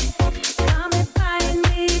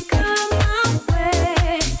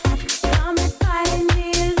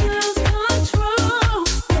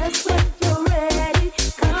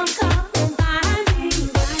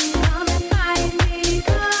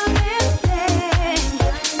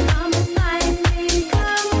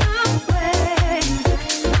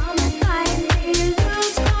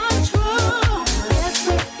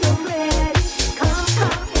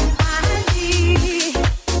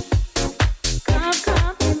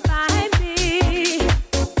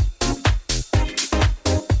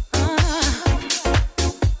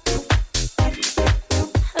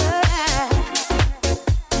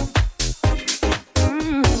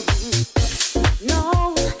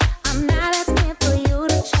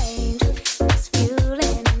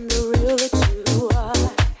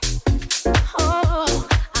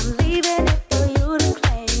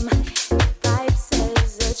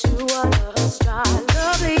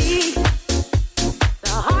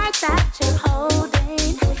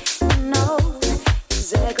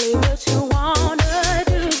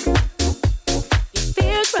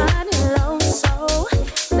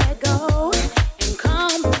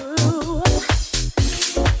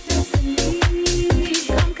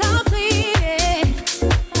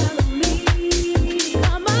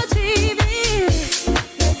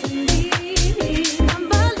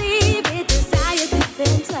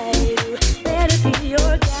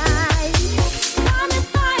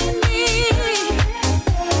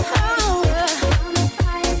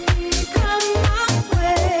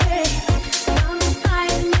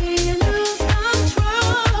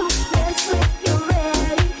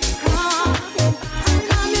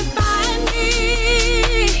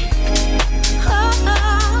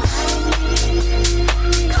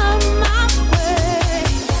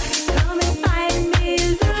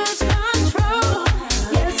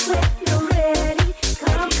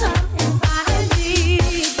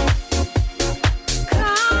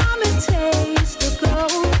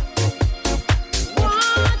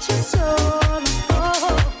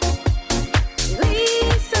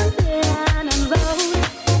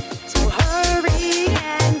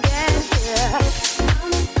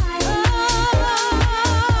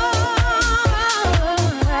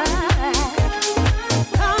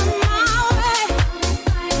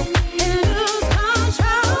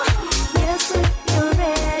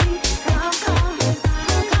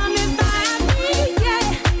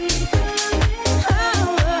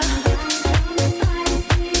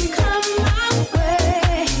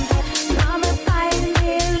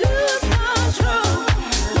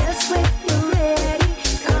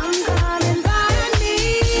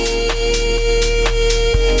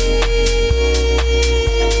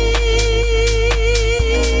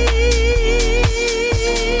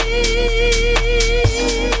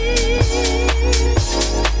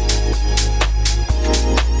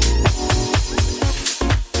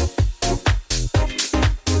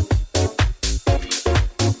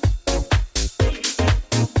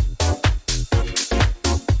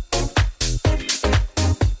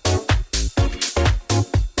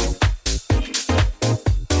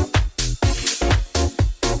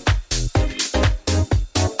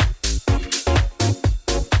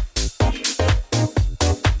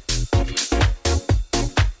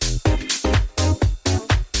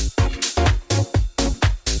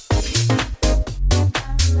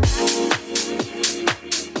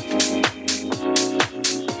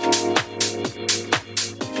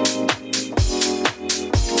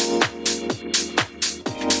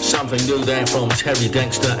 Something new there from Terry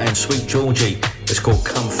Dexter and Sweet Georgie. It's called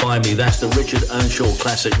Come Find Me. That's the Richard Earnshaw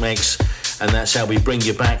classic mix. And that's how we bring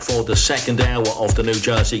you back for the second hour of the New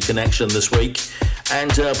Jersey Connection this week.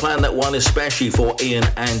 And playing that one especially for Ian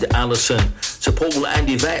and Alison. To Paul and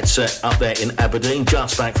Yvette up there in Aberdeen,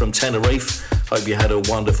 just back from Tenerife. Hope you had a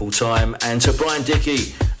wonderful time. And to Brian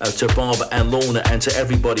Dickey, to Bob and Lorna, and to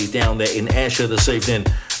everybody down there in Ayrshire this evening.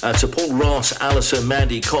 To Paul Ross, Alison,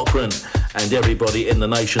 Mandy Cochran, and everybody in the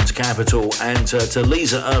nation's capital. And to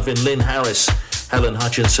Lisa Irvin, Lynn Harris, Helen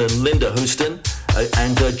Hutchinson, Linda Houston,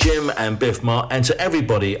 and Jim and Biff Marr, and to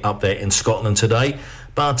everybody up there in Scotland today.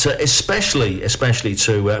 But especially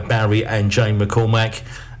to Barry and Jane McCormack.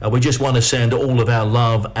 We just want to send all of our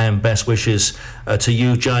love and best wishes to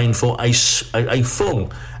you, Jane, for a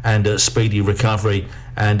full and speedy recovery.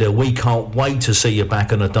 And we can't wait to see you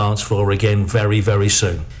back on the dance floor again very, very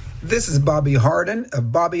soon. This is Bobby Hardin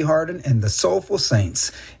of Bobby Hardin and the Soulful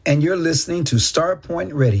Saints, and you're listening to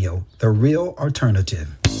Starpoint Radio, the real alternative.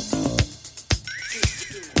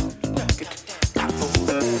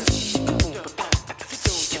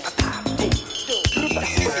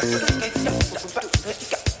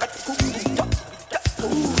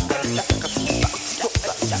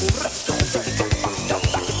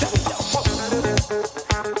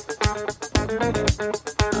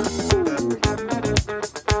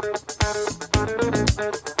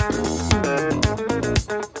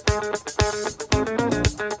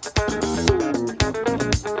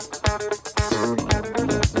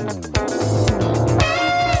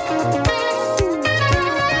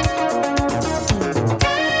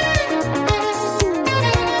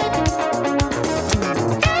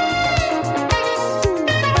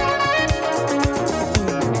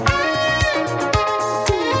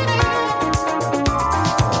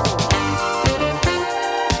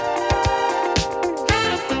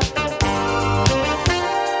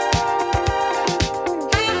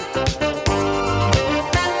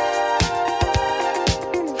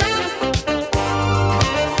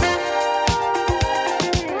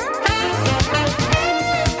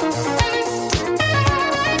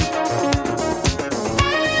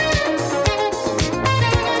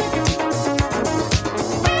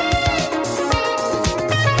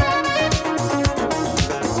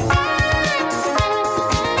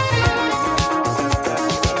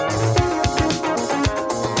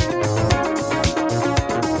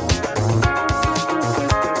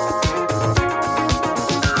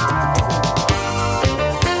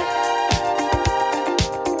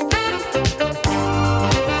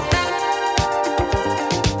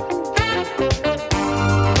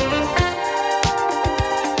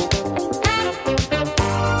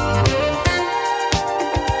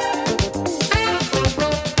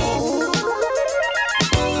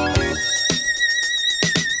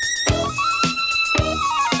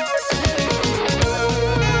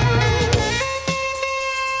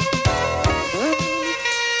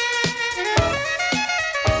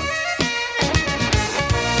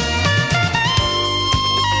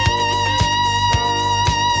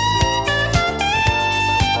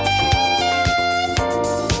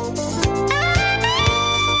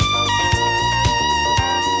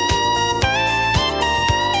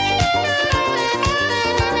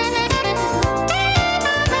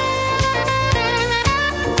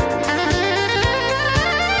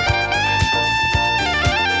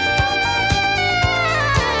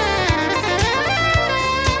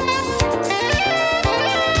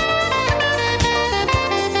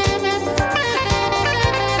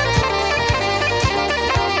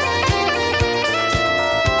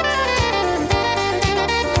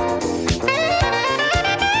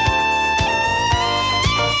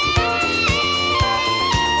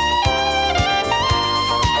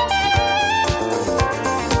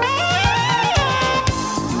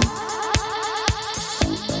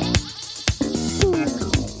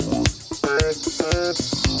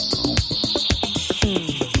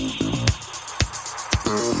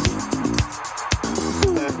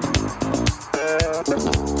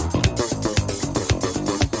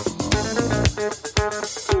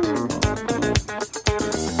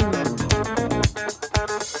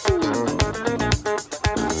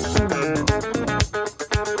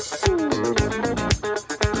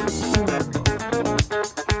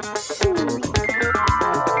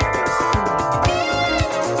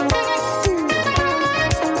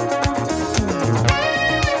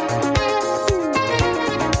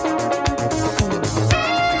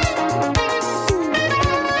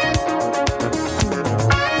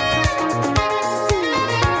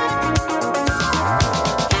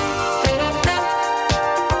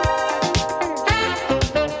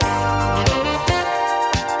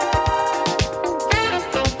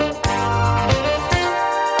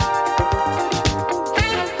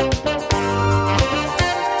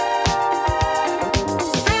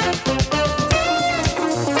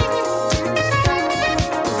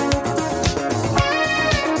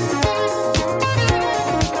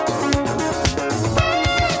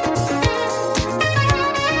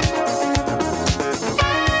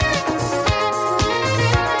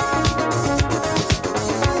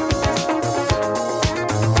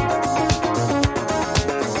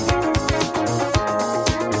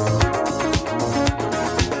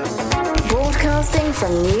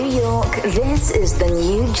 from New York, this is the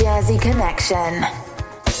New Jersey Connection.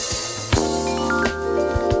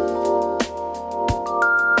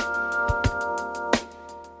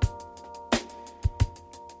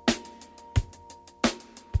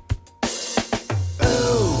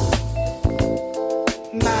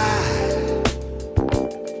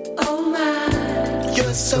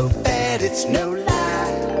 You're so bad, it's no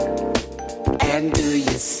lie. And do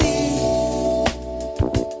you see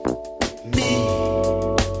me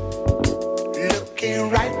looking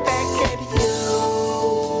right back at you?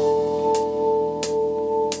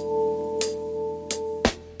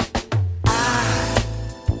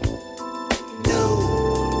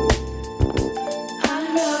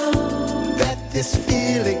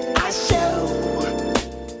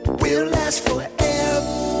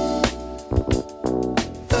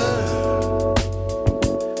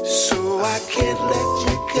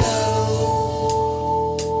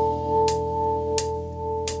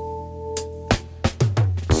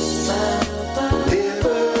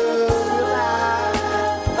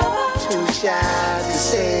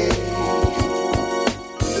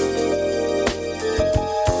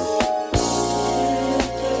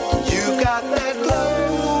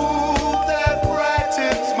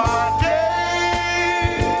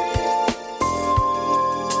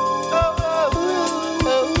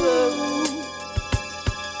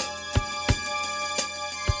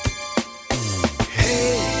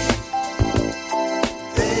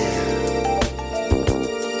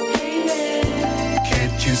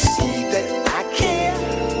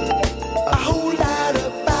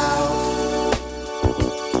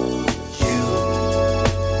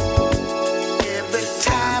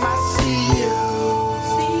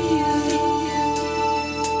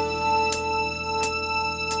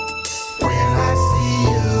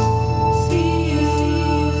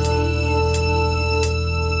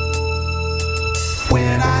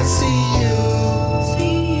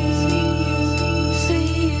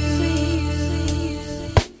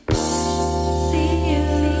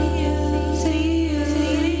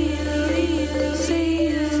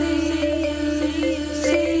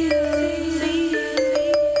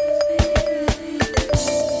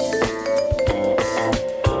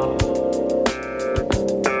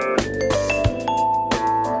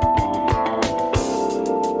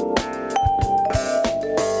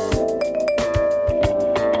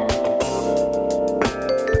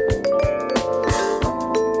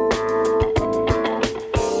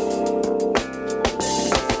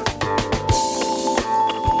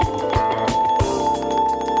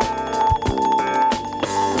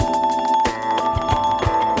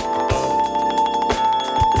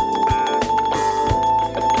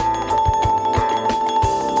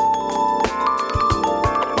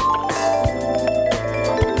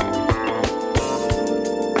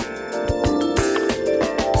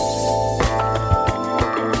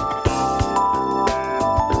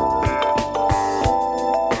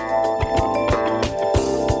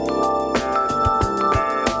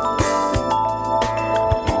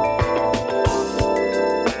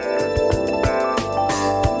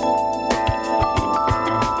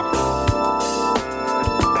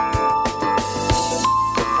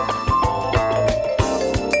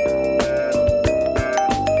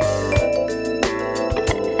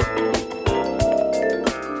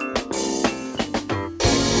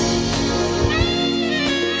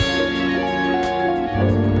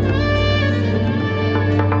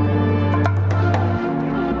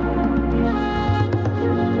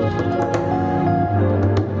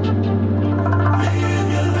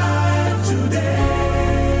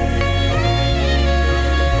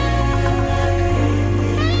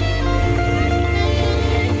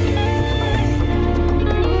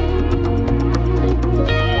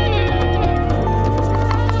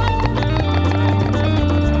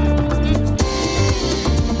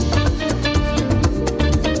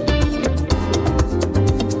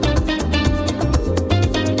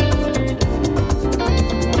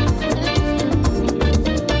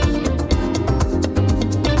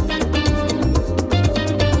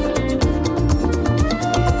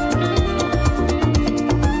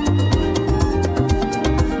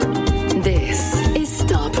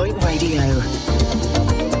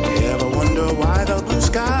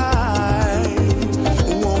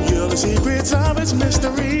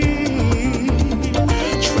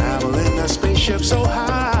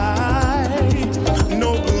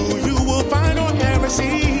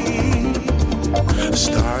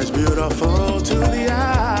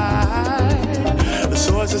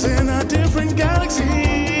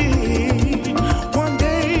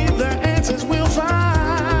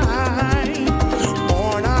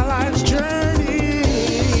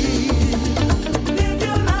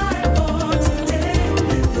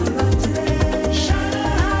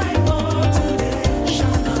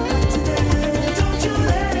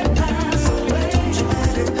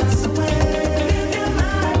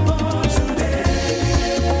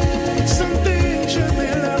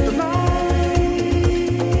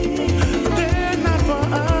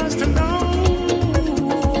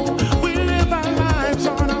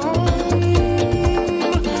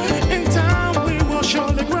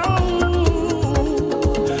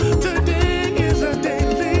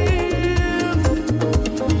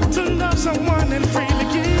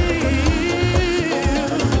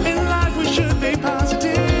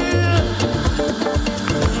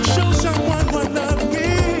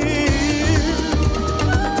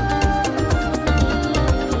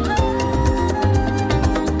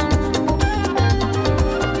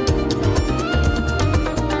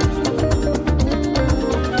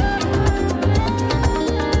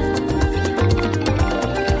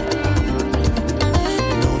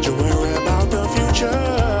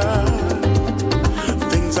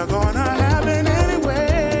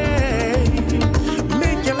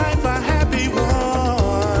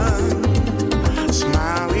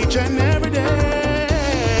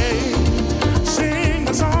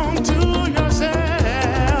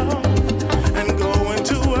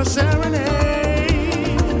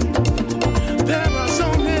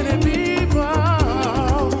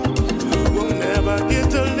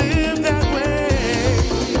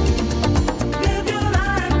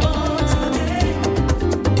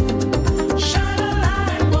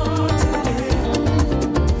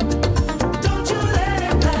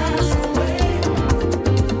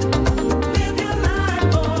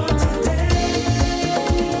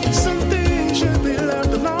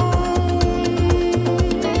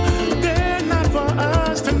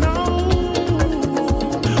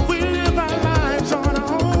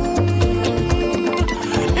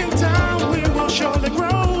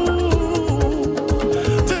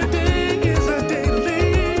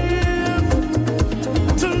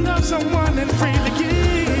 feeling free to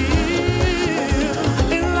give.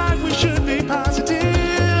 In life we should be positive.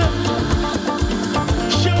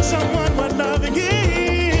 Show someone what loving is.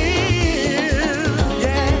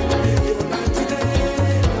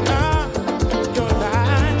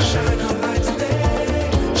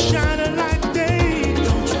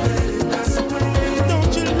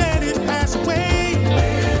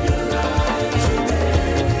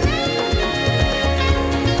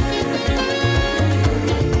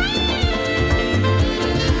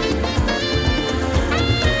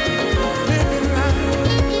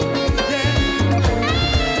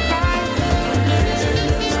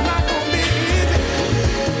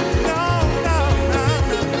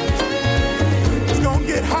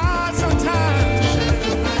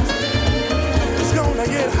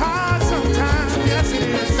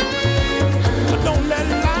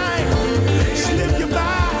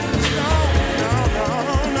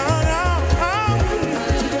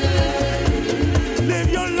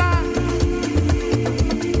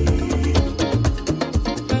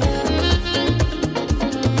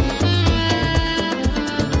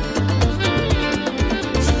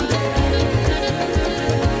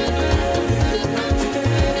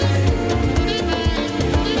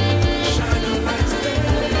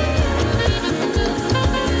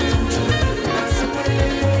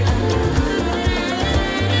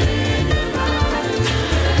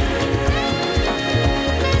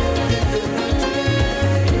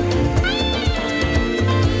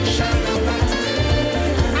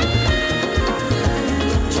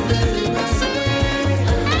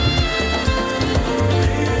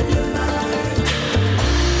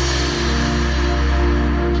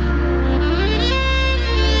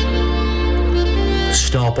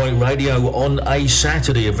 Starpoint Radio on a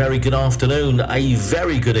Saturday. A very good afternoon, a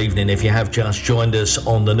very good evening if you have just joined us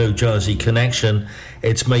on the New Jersey Connection.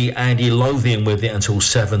 It's me, Andy Lothian, with you until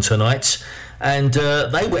 7 tonight. And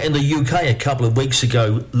they were in the UK a couple of weeks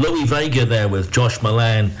ago. Louis Vega there with Josh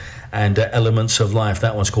Milan and Elements of Life.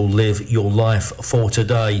 That one's called Live Your Life for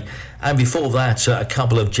Today. And before that, a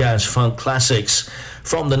couple of jazz funk classics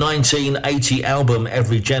from the 1980 album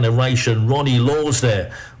Every Generation. Ronnie Law's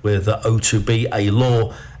there with O2B A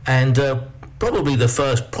Law, and probably the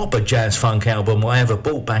first proper jazz funk album I ever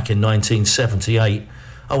bought back in 1978.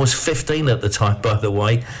 I was 15 at the time, by the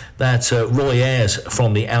way. That's Roy Ayers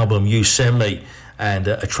from the album You Send Me, and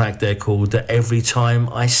a track there called Every Time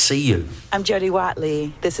I See You. I'm Jody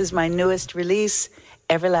Watley. This is my newest release,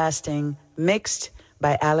 Everlasting, mixed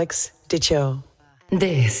by Alex Dicho.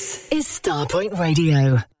 This is Starpoint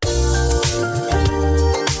Radio.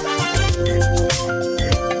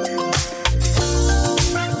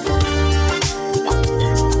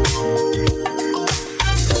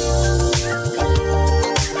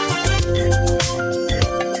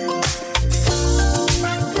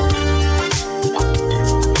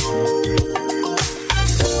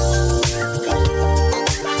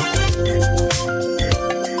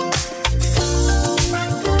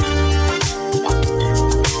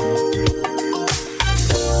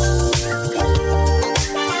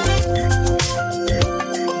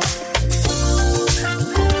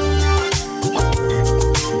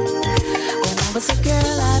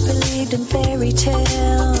 In fairy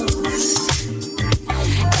tales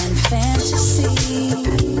and fantasy.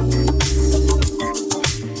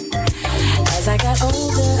 As I got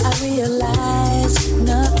older, I realized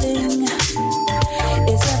nothing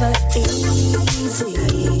is ever easy.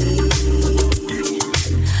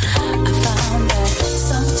 I found that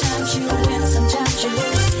sometimes you win, sometimes you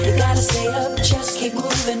lose. You gotta stay up, just keep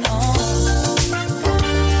moving on.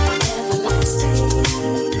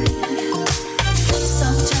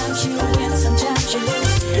 Sometimes you win, sometimes you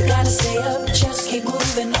lose. You gotta stay up, just keep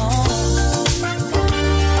moving on.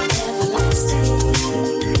 Everlasting.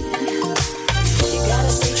 You gotta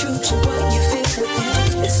stay true to what you feel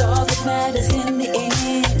within. It's all that matters in the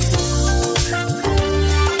end.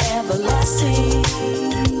 Everlasting.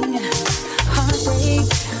 Heartbreak.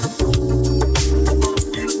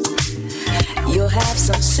 You'll have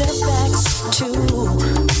some setbacks too.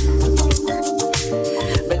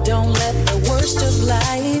 But don't let the worst of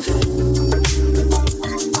life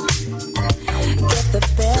get the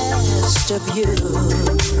best of you.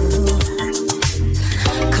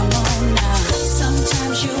 Come on now.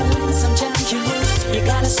 Sometimes you win, sometimes you lose. You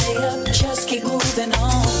gotta stay up, just keep moving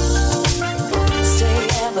on. Stay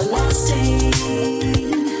everlasting.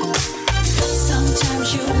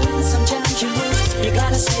 Sometimes you win, sometimes you lose. You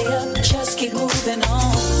gotta stay up, just keep moving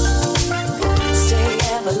on. Stay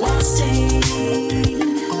everlasting.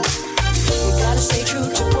 You gotta stay true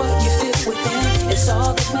to what you feel within. It's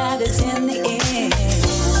all that matters in the end.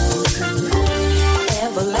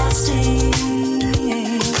 Everlasting.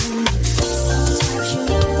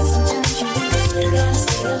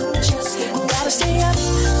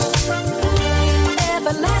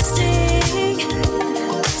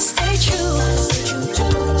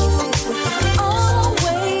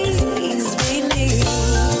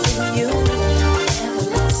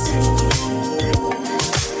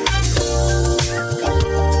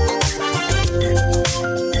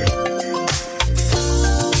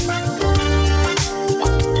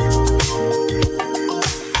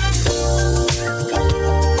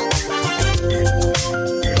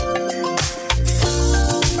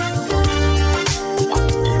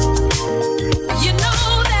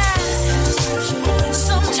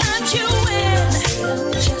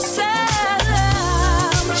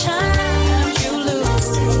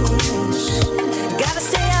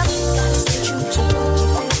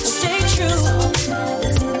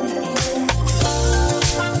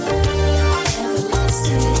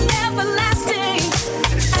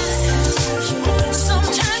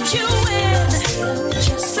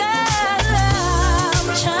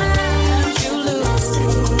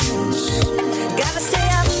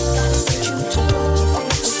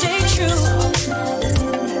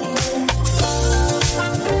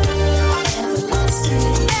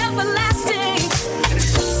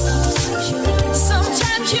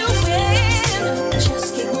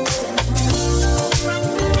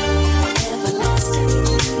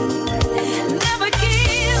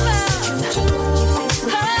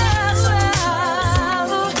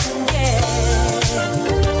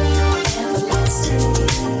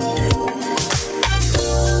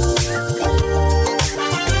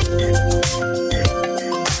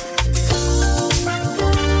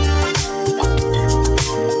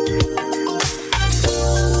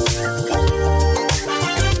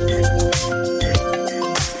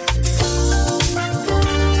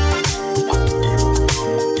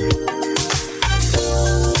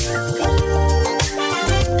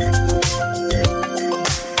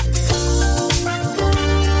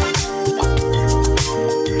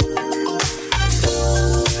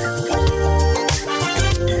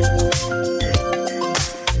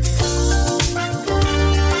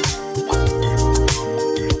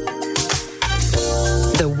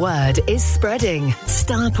 word is spreading.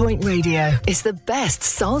 Starpoint Radio is the best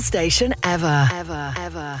soul station ever. Ever,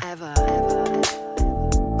 ever, ever, ever.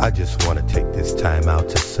 I just want to take this time out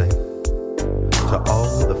to say to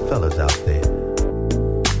all the fellas out there,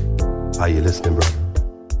 are you listening, brother?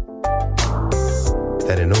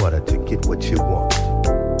 That in order to get what you want,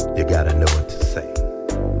 you gotta know what to say.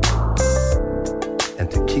 And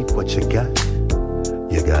to keep what you got,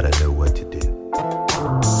 you gotta know what to do.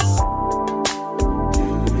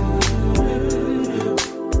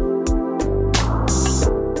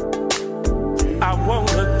 I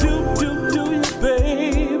wanna do you,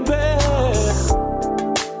 baby.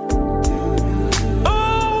 Oh,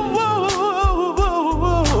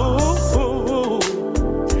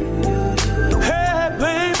 hey,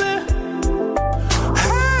 baby.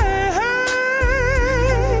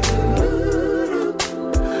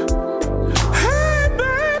 Hey,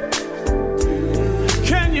 baby.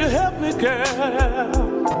 Can you help me, girl?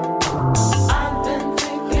 I've been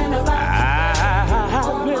thinking about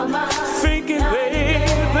thinking, baby.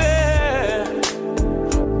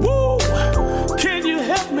 Woo! Can you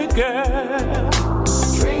help me, girl?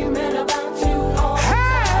 Dreaming about you all the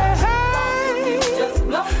time. Just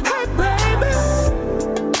blow hey, baby.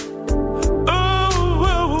 Oh,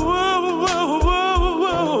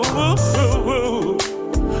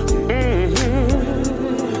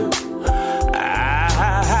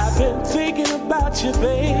 I've been thinking about you,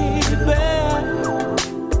 baby.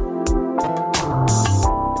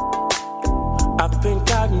 I think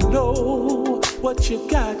I know what you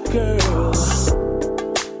got, girl,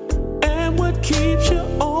 and what keeps you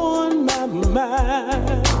on my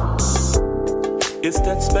mind. It's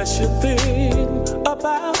that special thing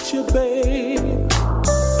about you, babe,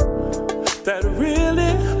 that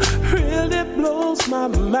really, really blows my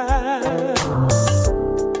mind.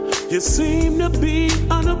 You seem to be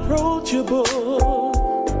unapproachable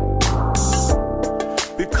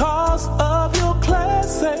because of your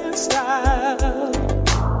class and style.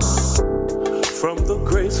 From the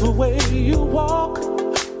graceful way you walk,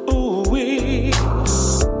 ooh-wee,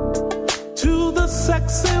 to the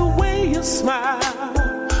sexy way you smile.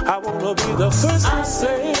 I wanna be the first to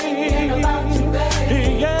say, about you,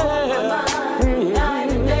 baby, yeah.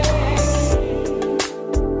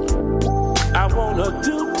 I wanna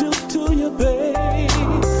do you, babe.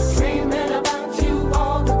 Dreaming about you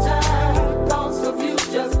all the time. Thoughts of you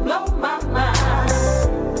just blow my mind.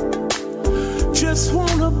 Just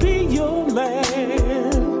wanna be your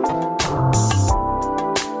man,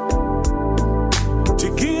 to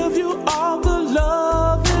give you all the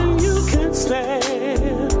love and you can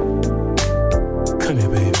stand. Come here,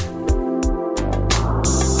 baby.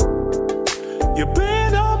 You've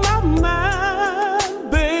been on my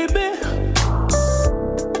mind, baby,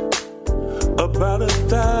 about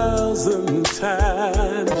 1,000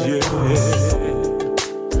 times, yeah.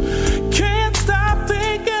 Can't stop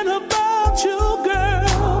thinking about you,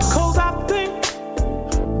 girl, 'cause I think,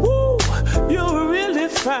 woo, you're really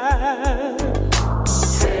fine.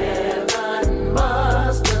 Heaven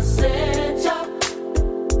must have sent you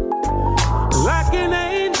like an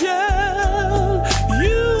angel.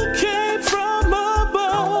 You came from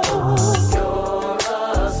above. You're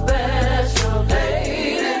a special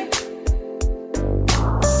lady.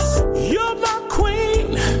 You're my queen,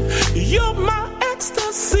 you're my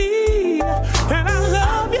ecstasy, and I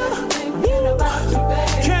love you. Woo.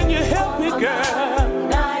 Can you help me, girl?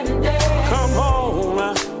 Come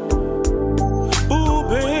on, ooh,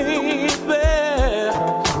 baby.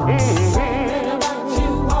 About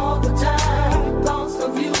you all the time. Thoughts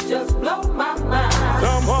of you just blow my mind.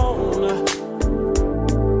 Come on.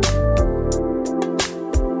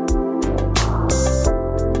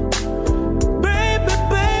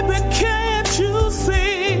 Baby, can't you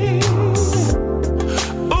see?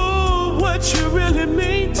 Oh, what you really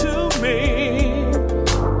mean to me.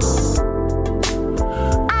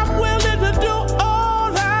 I'm willing to do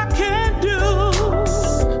all I can do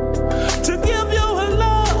to give you a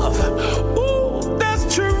love, ooh, that's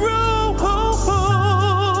true.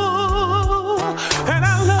 And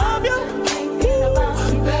I love you. Ooh,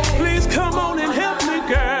 please come on and help me,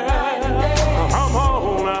 girl. Come on.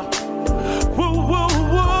 Woo, woo,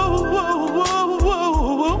 woo, woo, woo,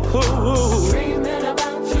 woo, woo.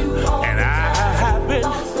 And I've been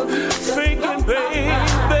thinking,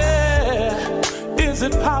 baby, is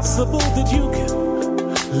it possible that you can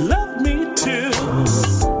love me too?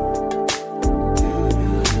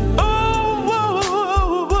 Oh, whoa,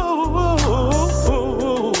 whoa, whoa,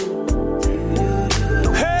 whoa.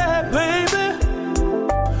 Hey, baby.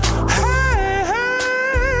 Hey, hey.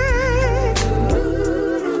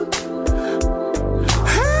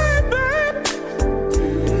 Hey,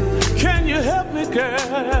 baby.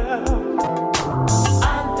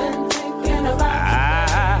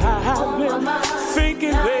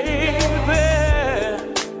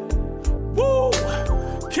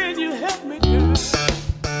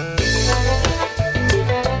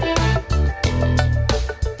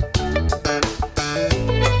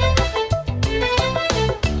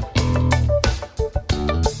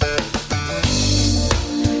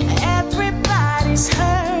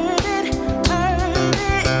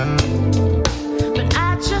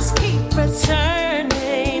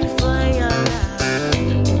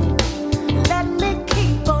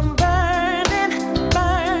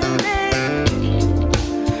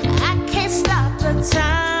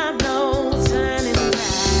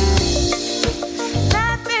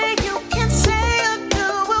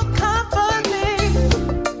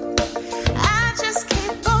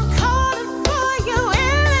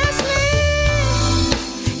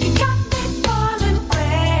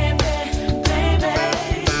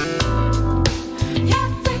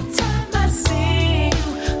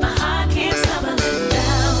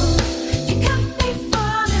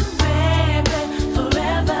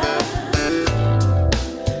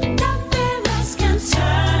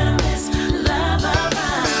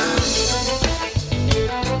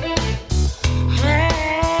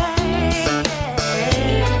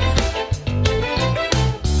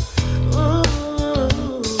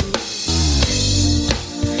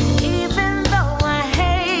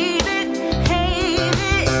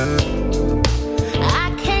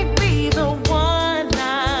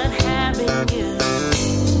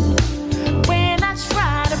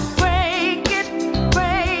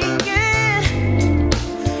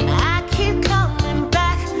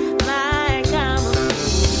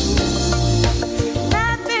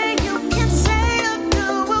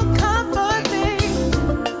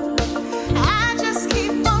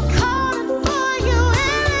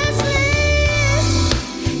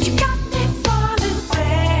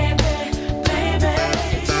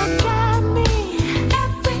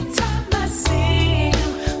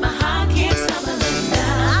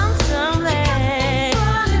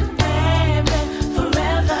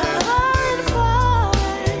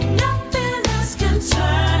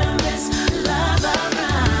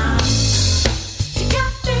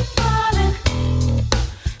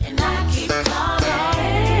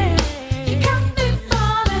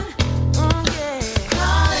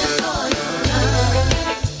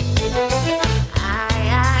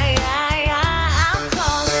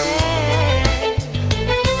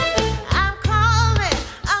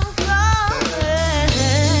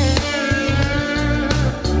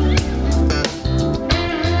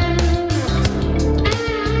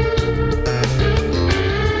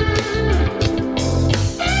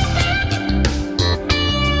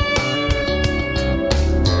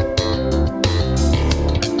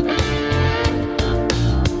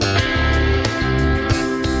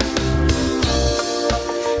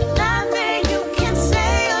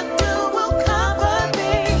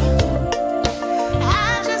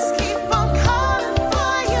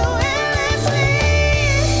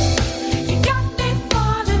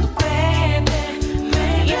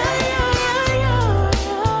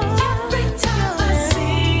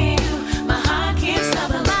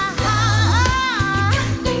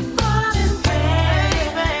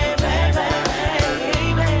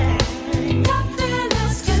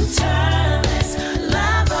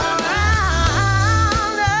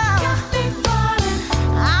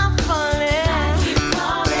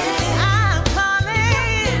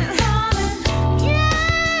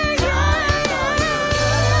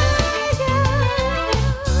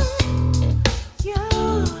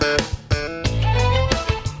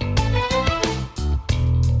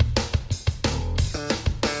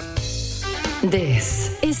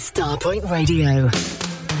 This is Starpoint Radio.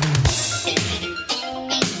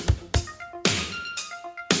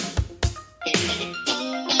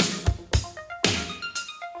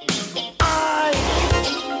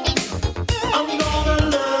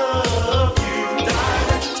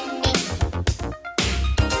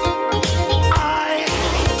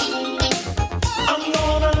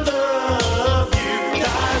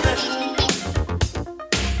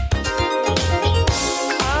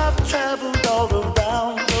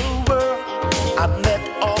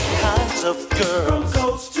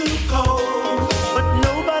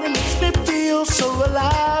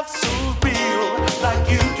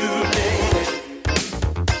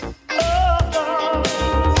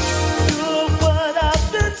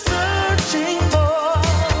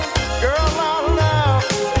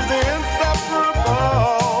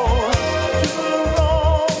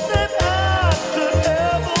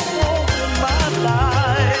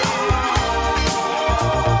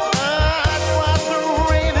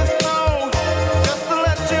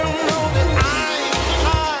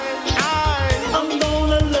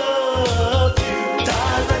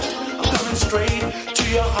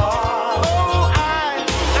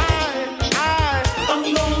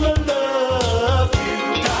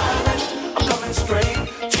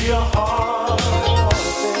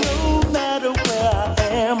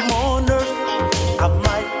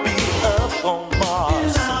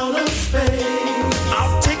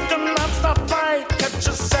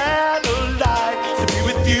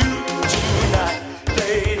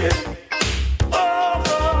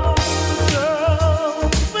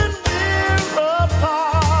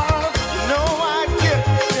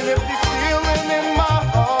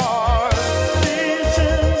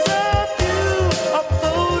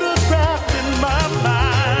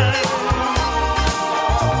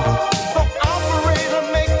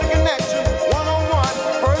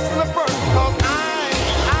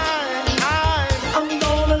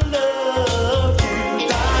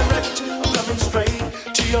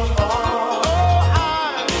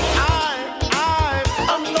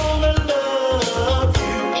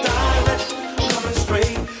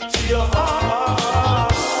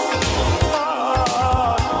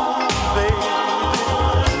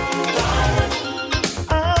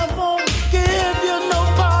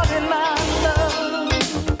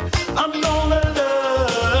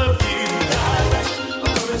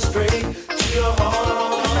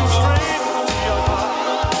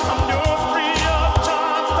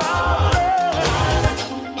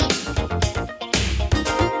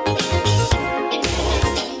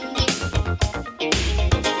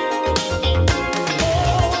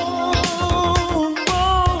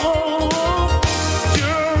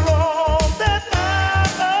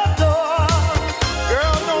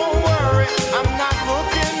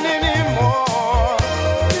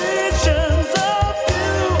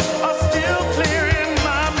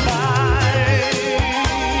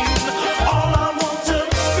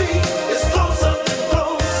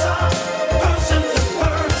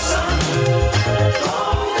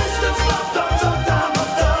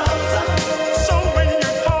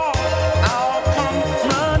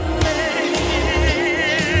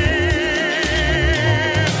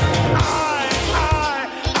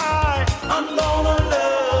 I'm gonna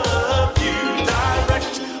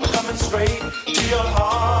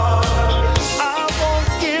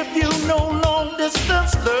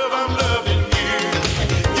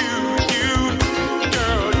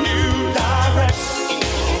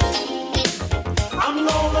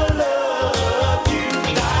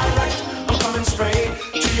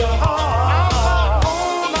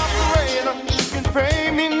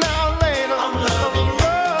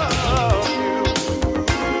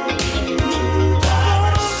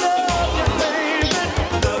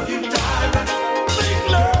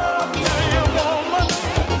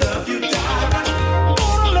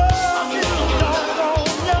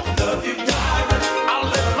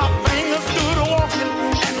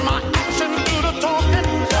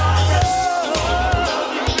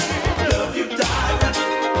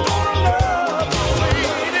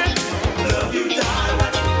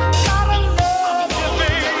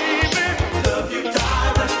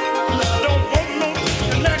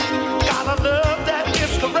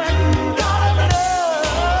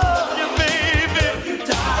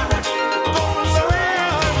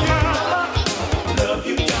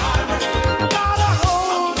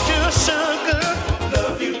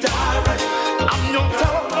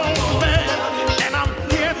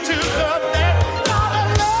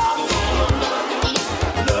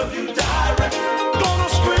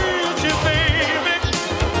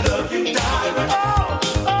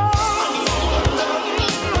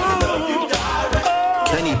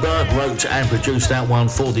Berg wrote and produced that one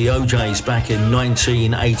for the OJs back in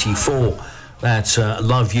 1984. That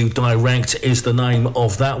Love You Direct is the name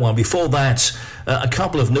of that one. Before that, a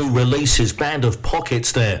couple of new releases, Band of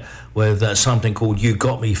Pockets there, with something called You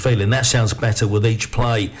Got Me Feeling. That sounds better with each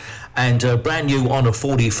play. And brand new on a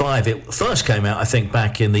 45. It first came out, I think,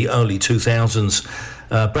 back in the early 2000s.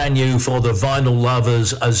 Brand new for the vinyl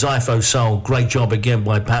lovers, a Zypho Soul. Great job again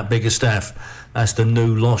by Pat Biggerstaff. That's the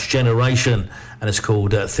new Lost Generation, and it's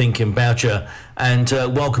called Thinking About You. And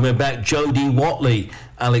welcoming back Jodie Watley,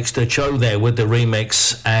 Alex DeCho there with the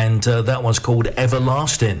remix, and that one's called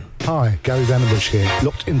Everlasting. Hi, Gary Vanderbush here,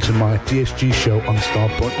 locked into my DSG show on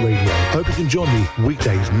Starpoint Radio. Hope you can join me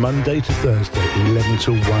weekdays, Monday to Thursday, 11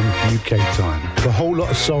 till 1 UK time. For a whole lot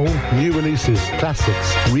of soul, new releases,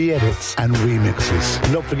 classics, re-edits and remixes.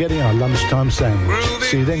 Not forgetting our lunchtime sandwich.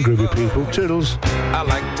 See you then, groovy people. Toodles. I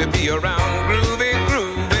like to be around groovy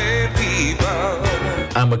people.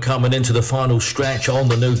 And we're coming into the final stretch on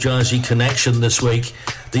the New Jersey Connection this week.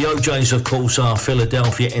 The OJs, of course, are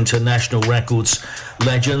Philadelphia International Records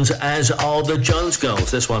legends, as are the Jones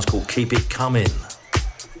Girls. This one's called Keep It Coming.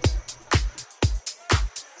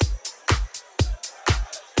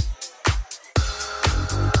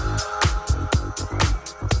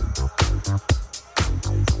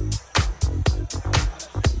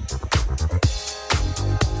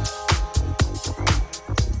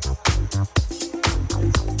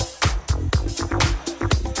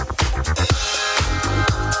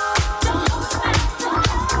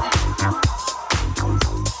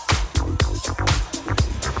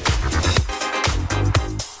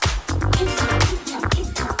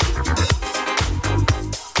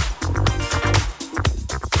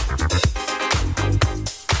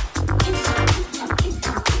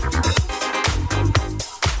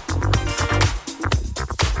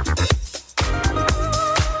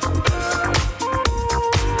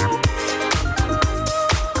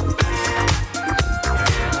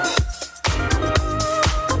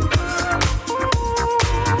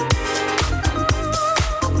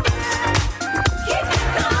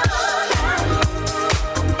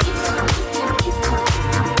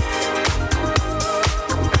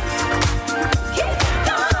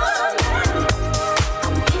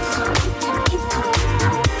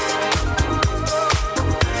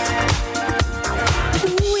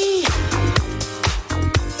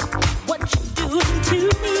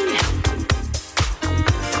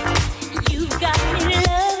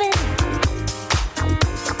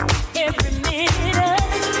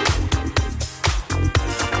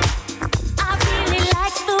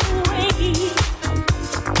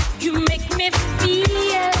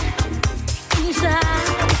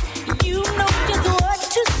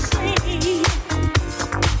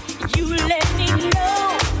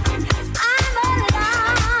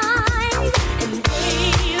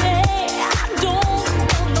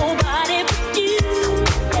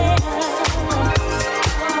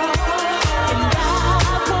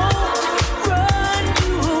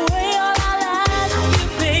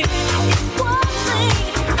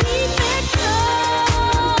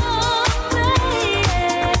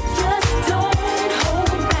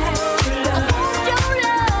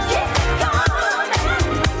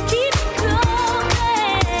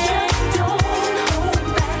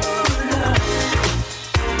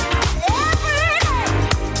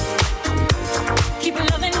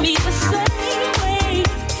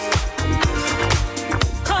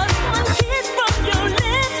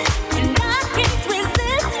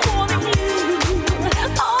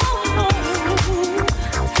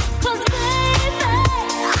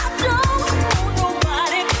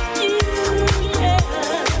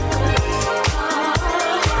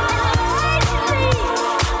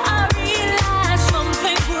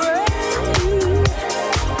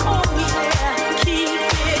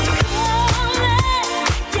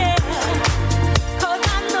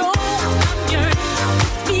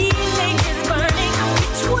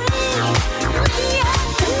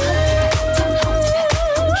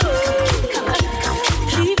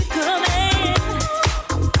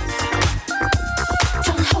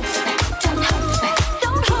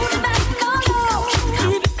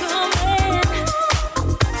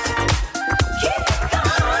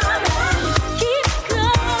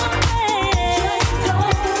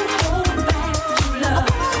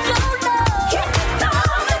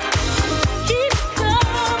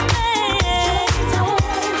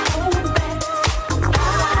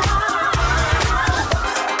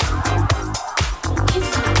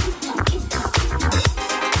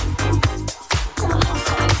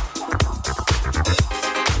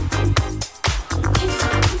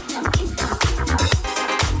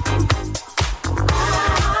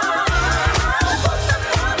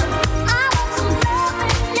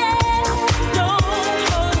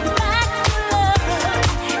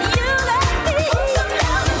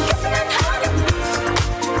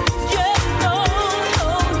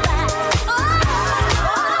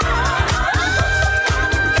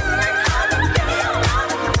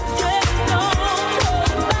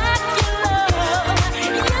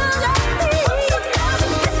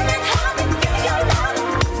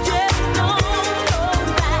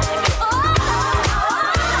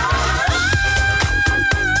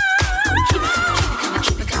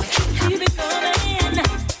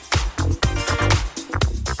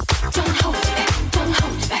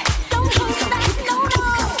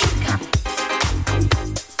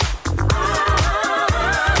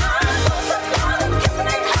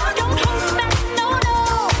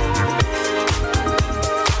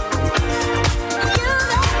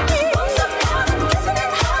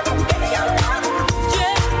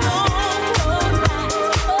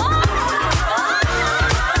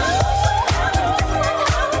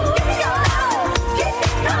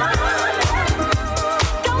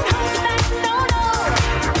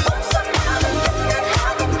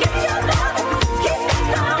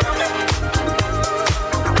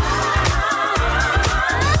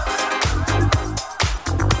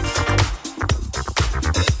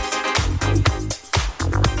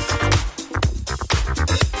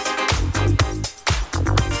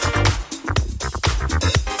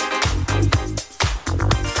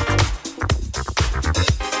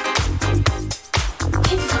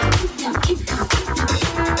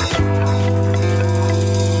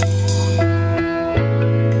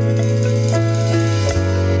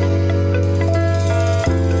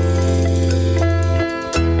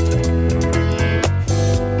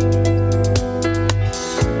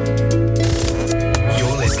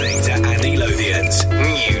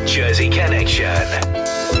 Jersey Connection.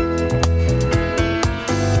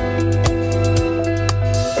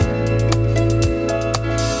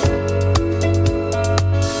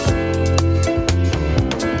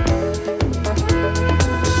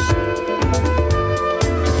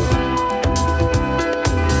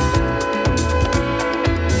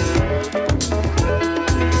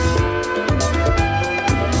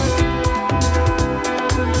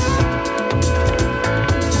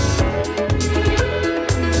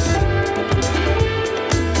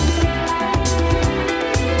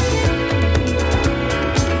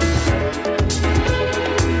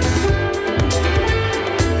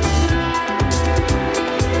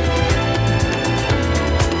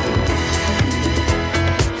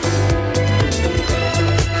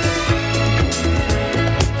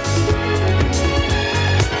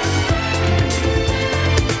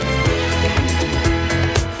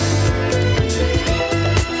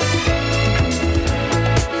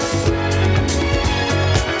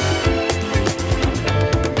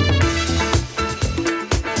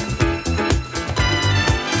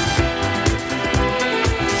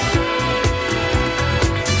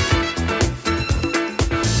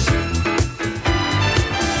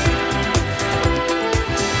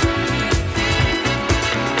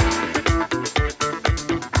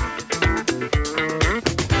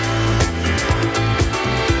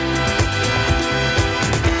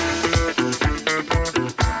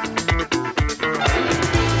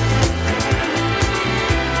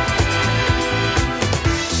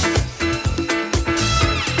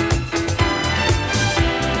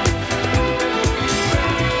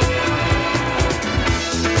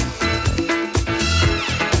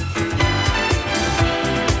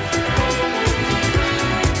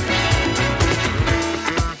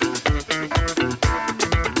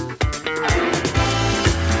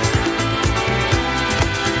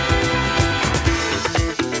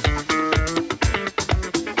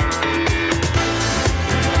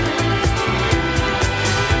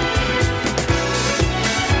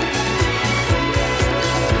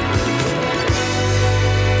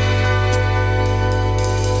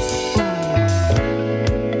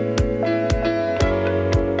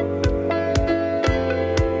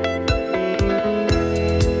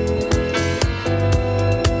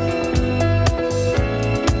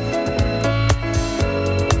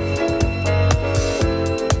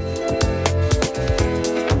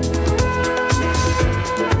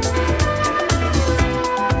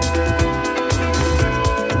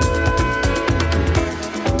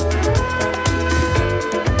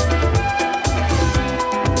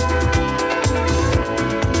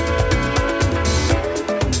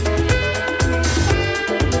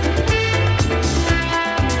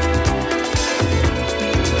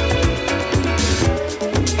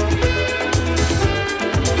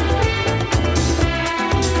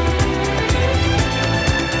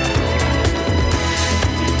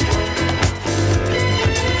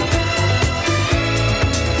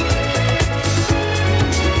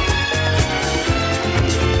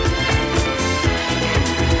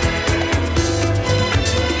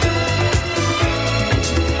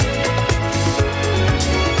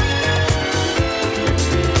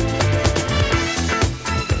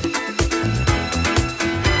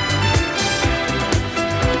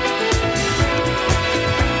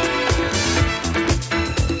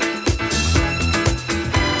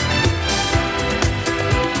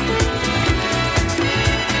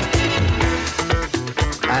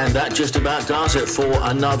 And that just about does it for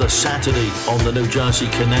another Saturday on the New Jersey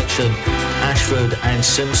Connection. Ashford and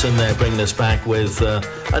Simpson there bringing us back with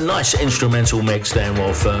a nice instrumental mix there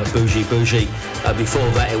of Bougie Bougie. Before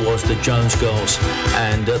that it was the Jones Girls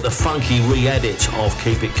and the funky re-edit of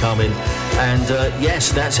Keep It Coming. And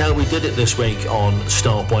yes, that's how we did it this week on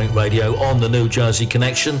Starpoint Radio on the New Jersey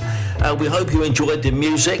Connection. We hope you enjoyed the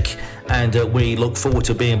music, and we look forward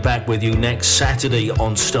to being back with you next Saturday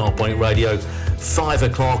on Starpoint Radio, 5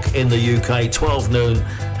 o'clock in the UK, 12 noon.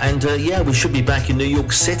 And yeah, we should be back in New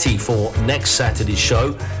York City for next Saturday's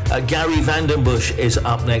show. Gary Vandenbush is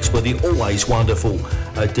up next with the always wonderful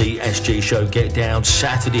DSG show Get Down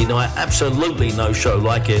Saturday night. Absolutely no show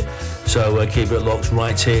like it. So keep it locked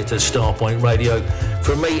right here to Starpoint Radio.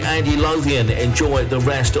 From me, Andy Lothian, enjoy the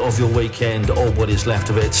rest of your weekend, or what is left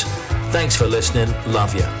of it. Thanks for listening.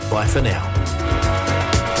 Love you. Bye for now.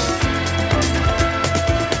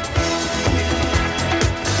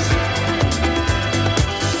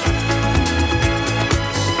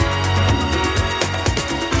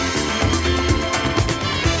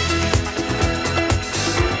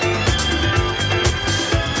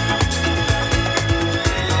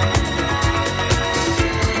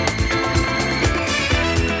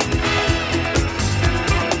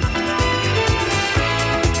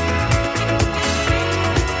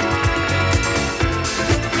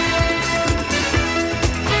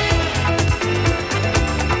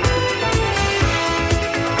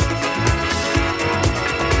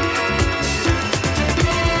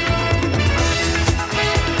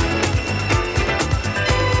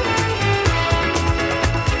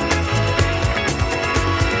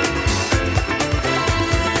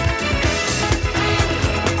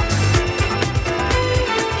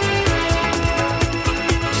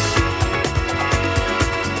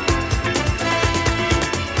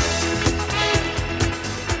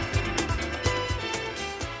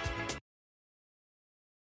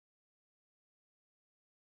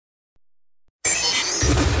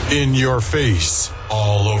 In your face,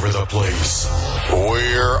 all over the place.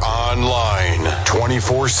 We're online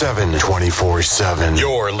 24/7. 24/7.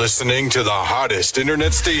 You're listening to the hottest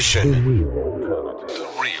internet station. The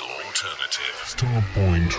real alternative. Starpoint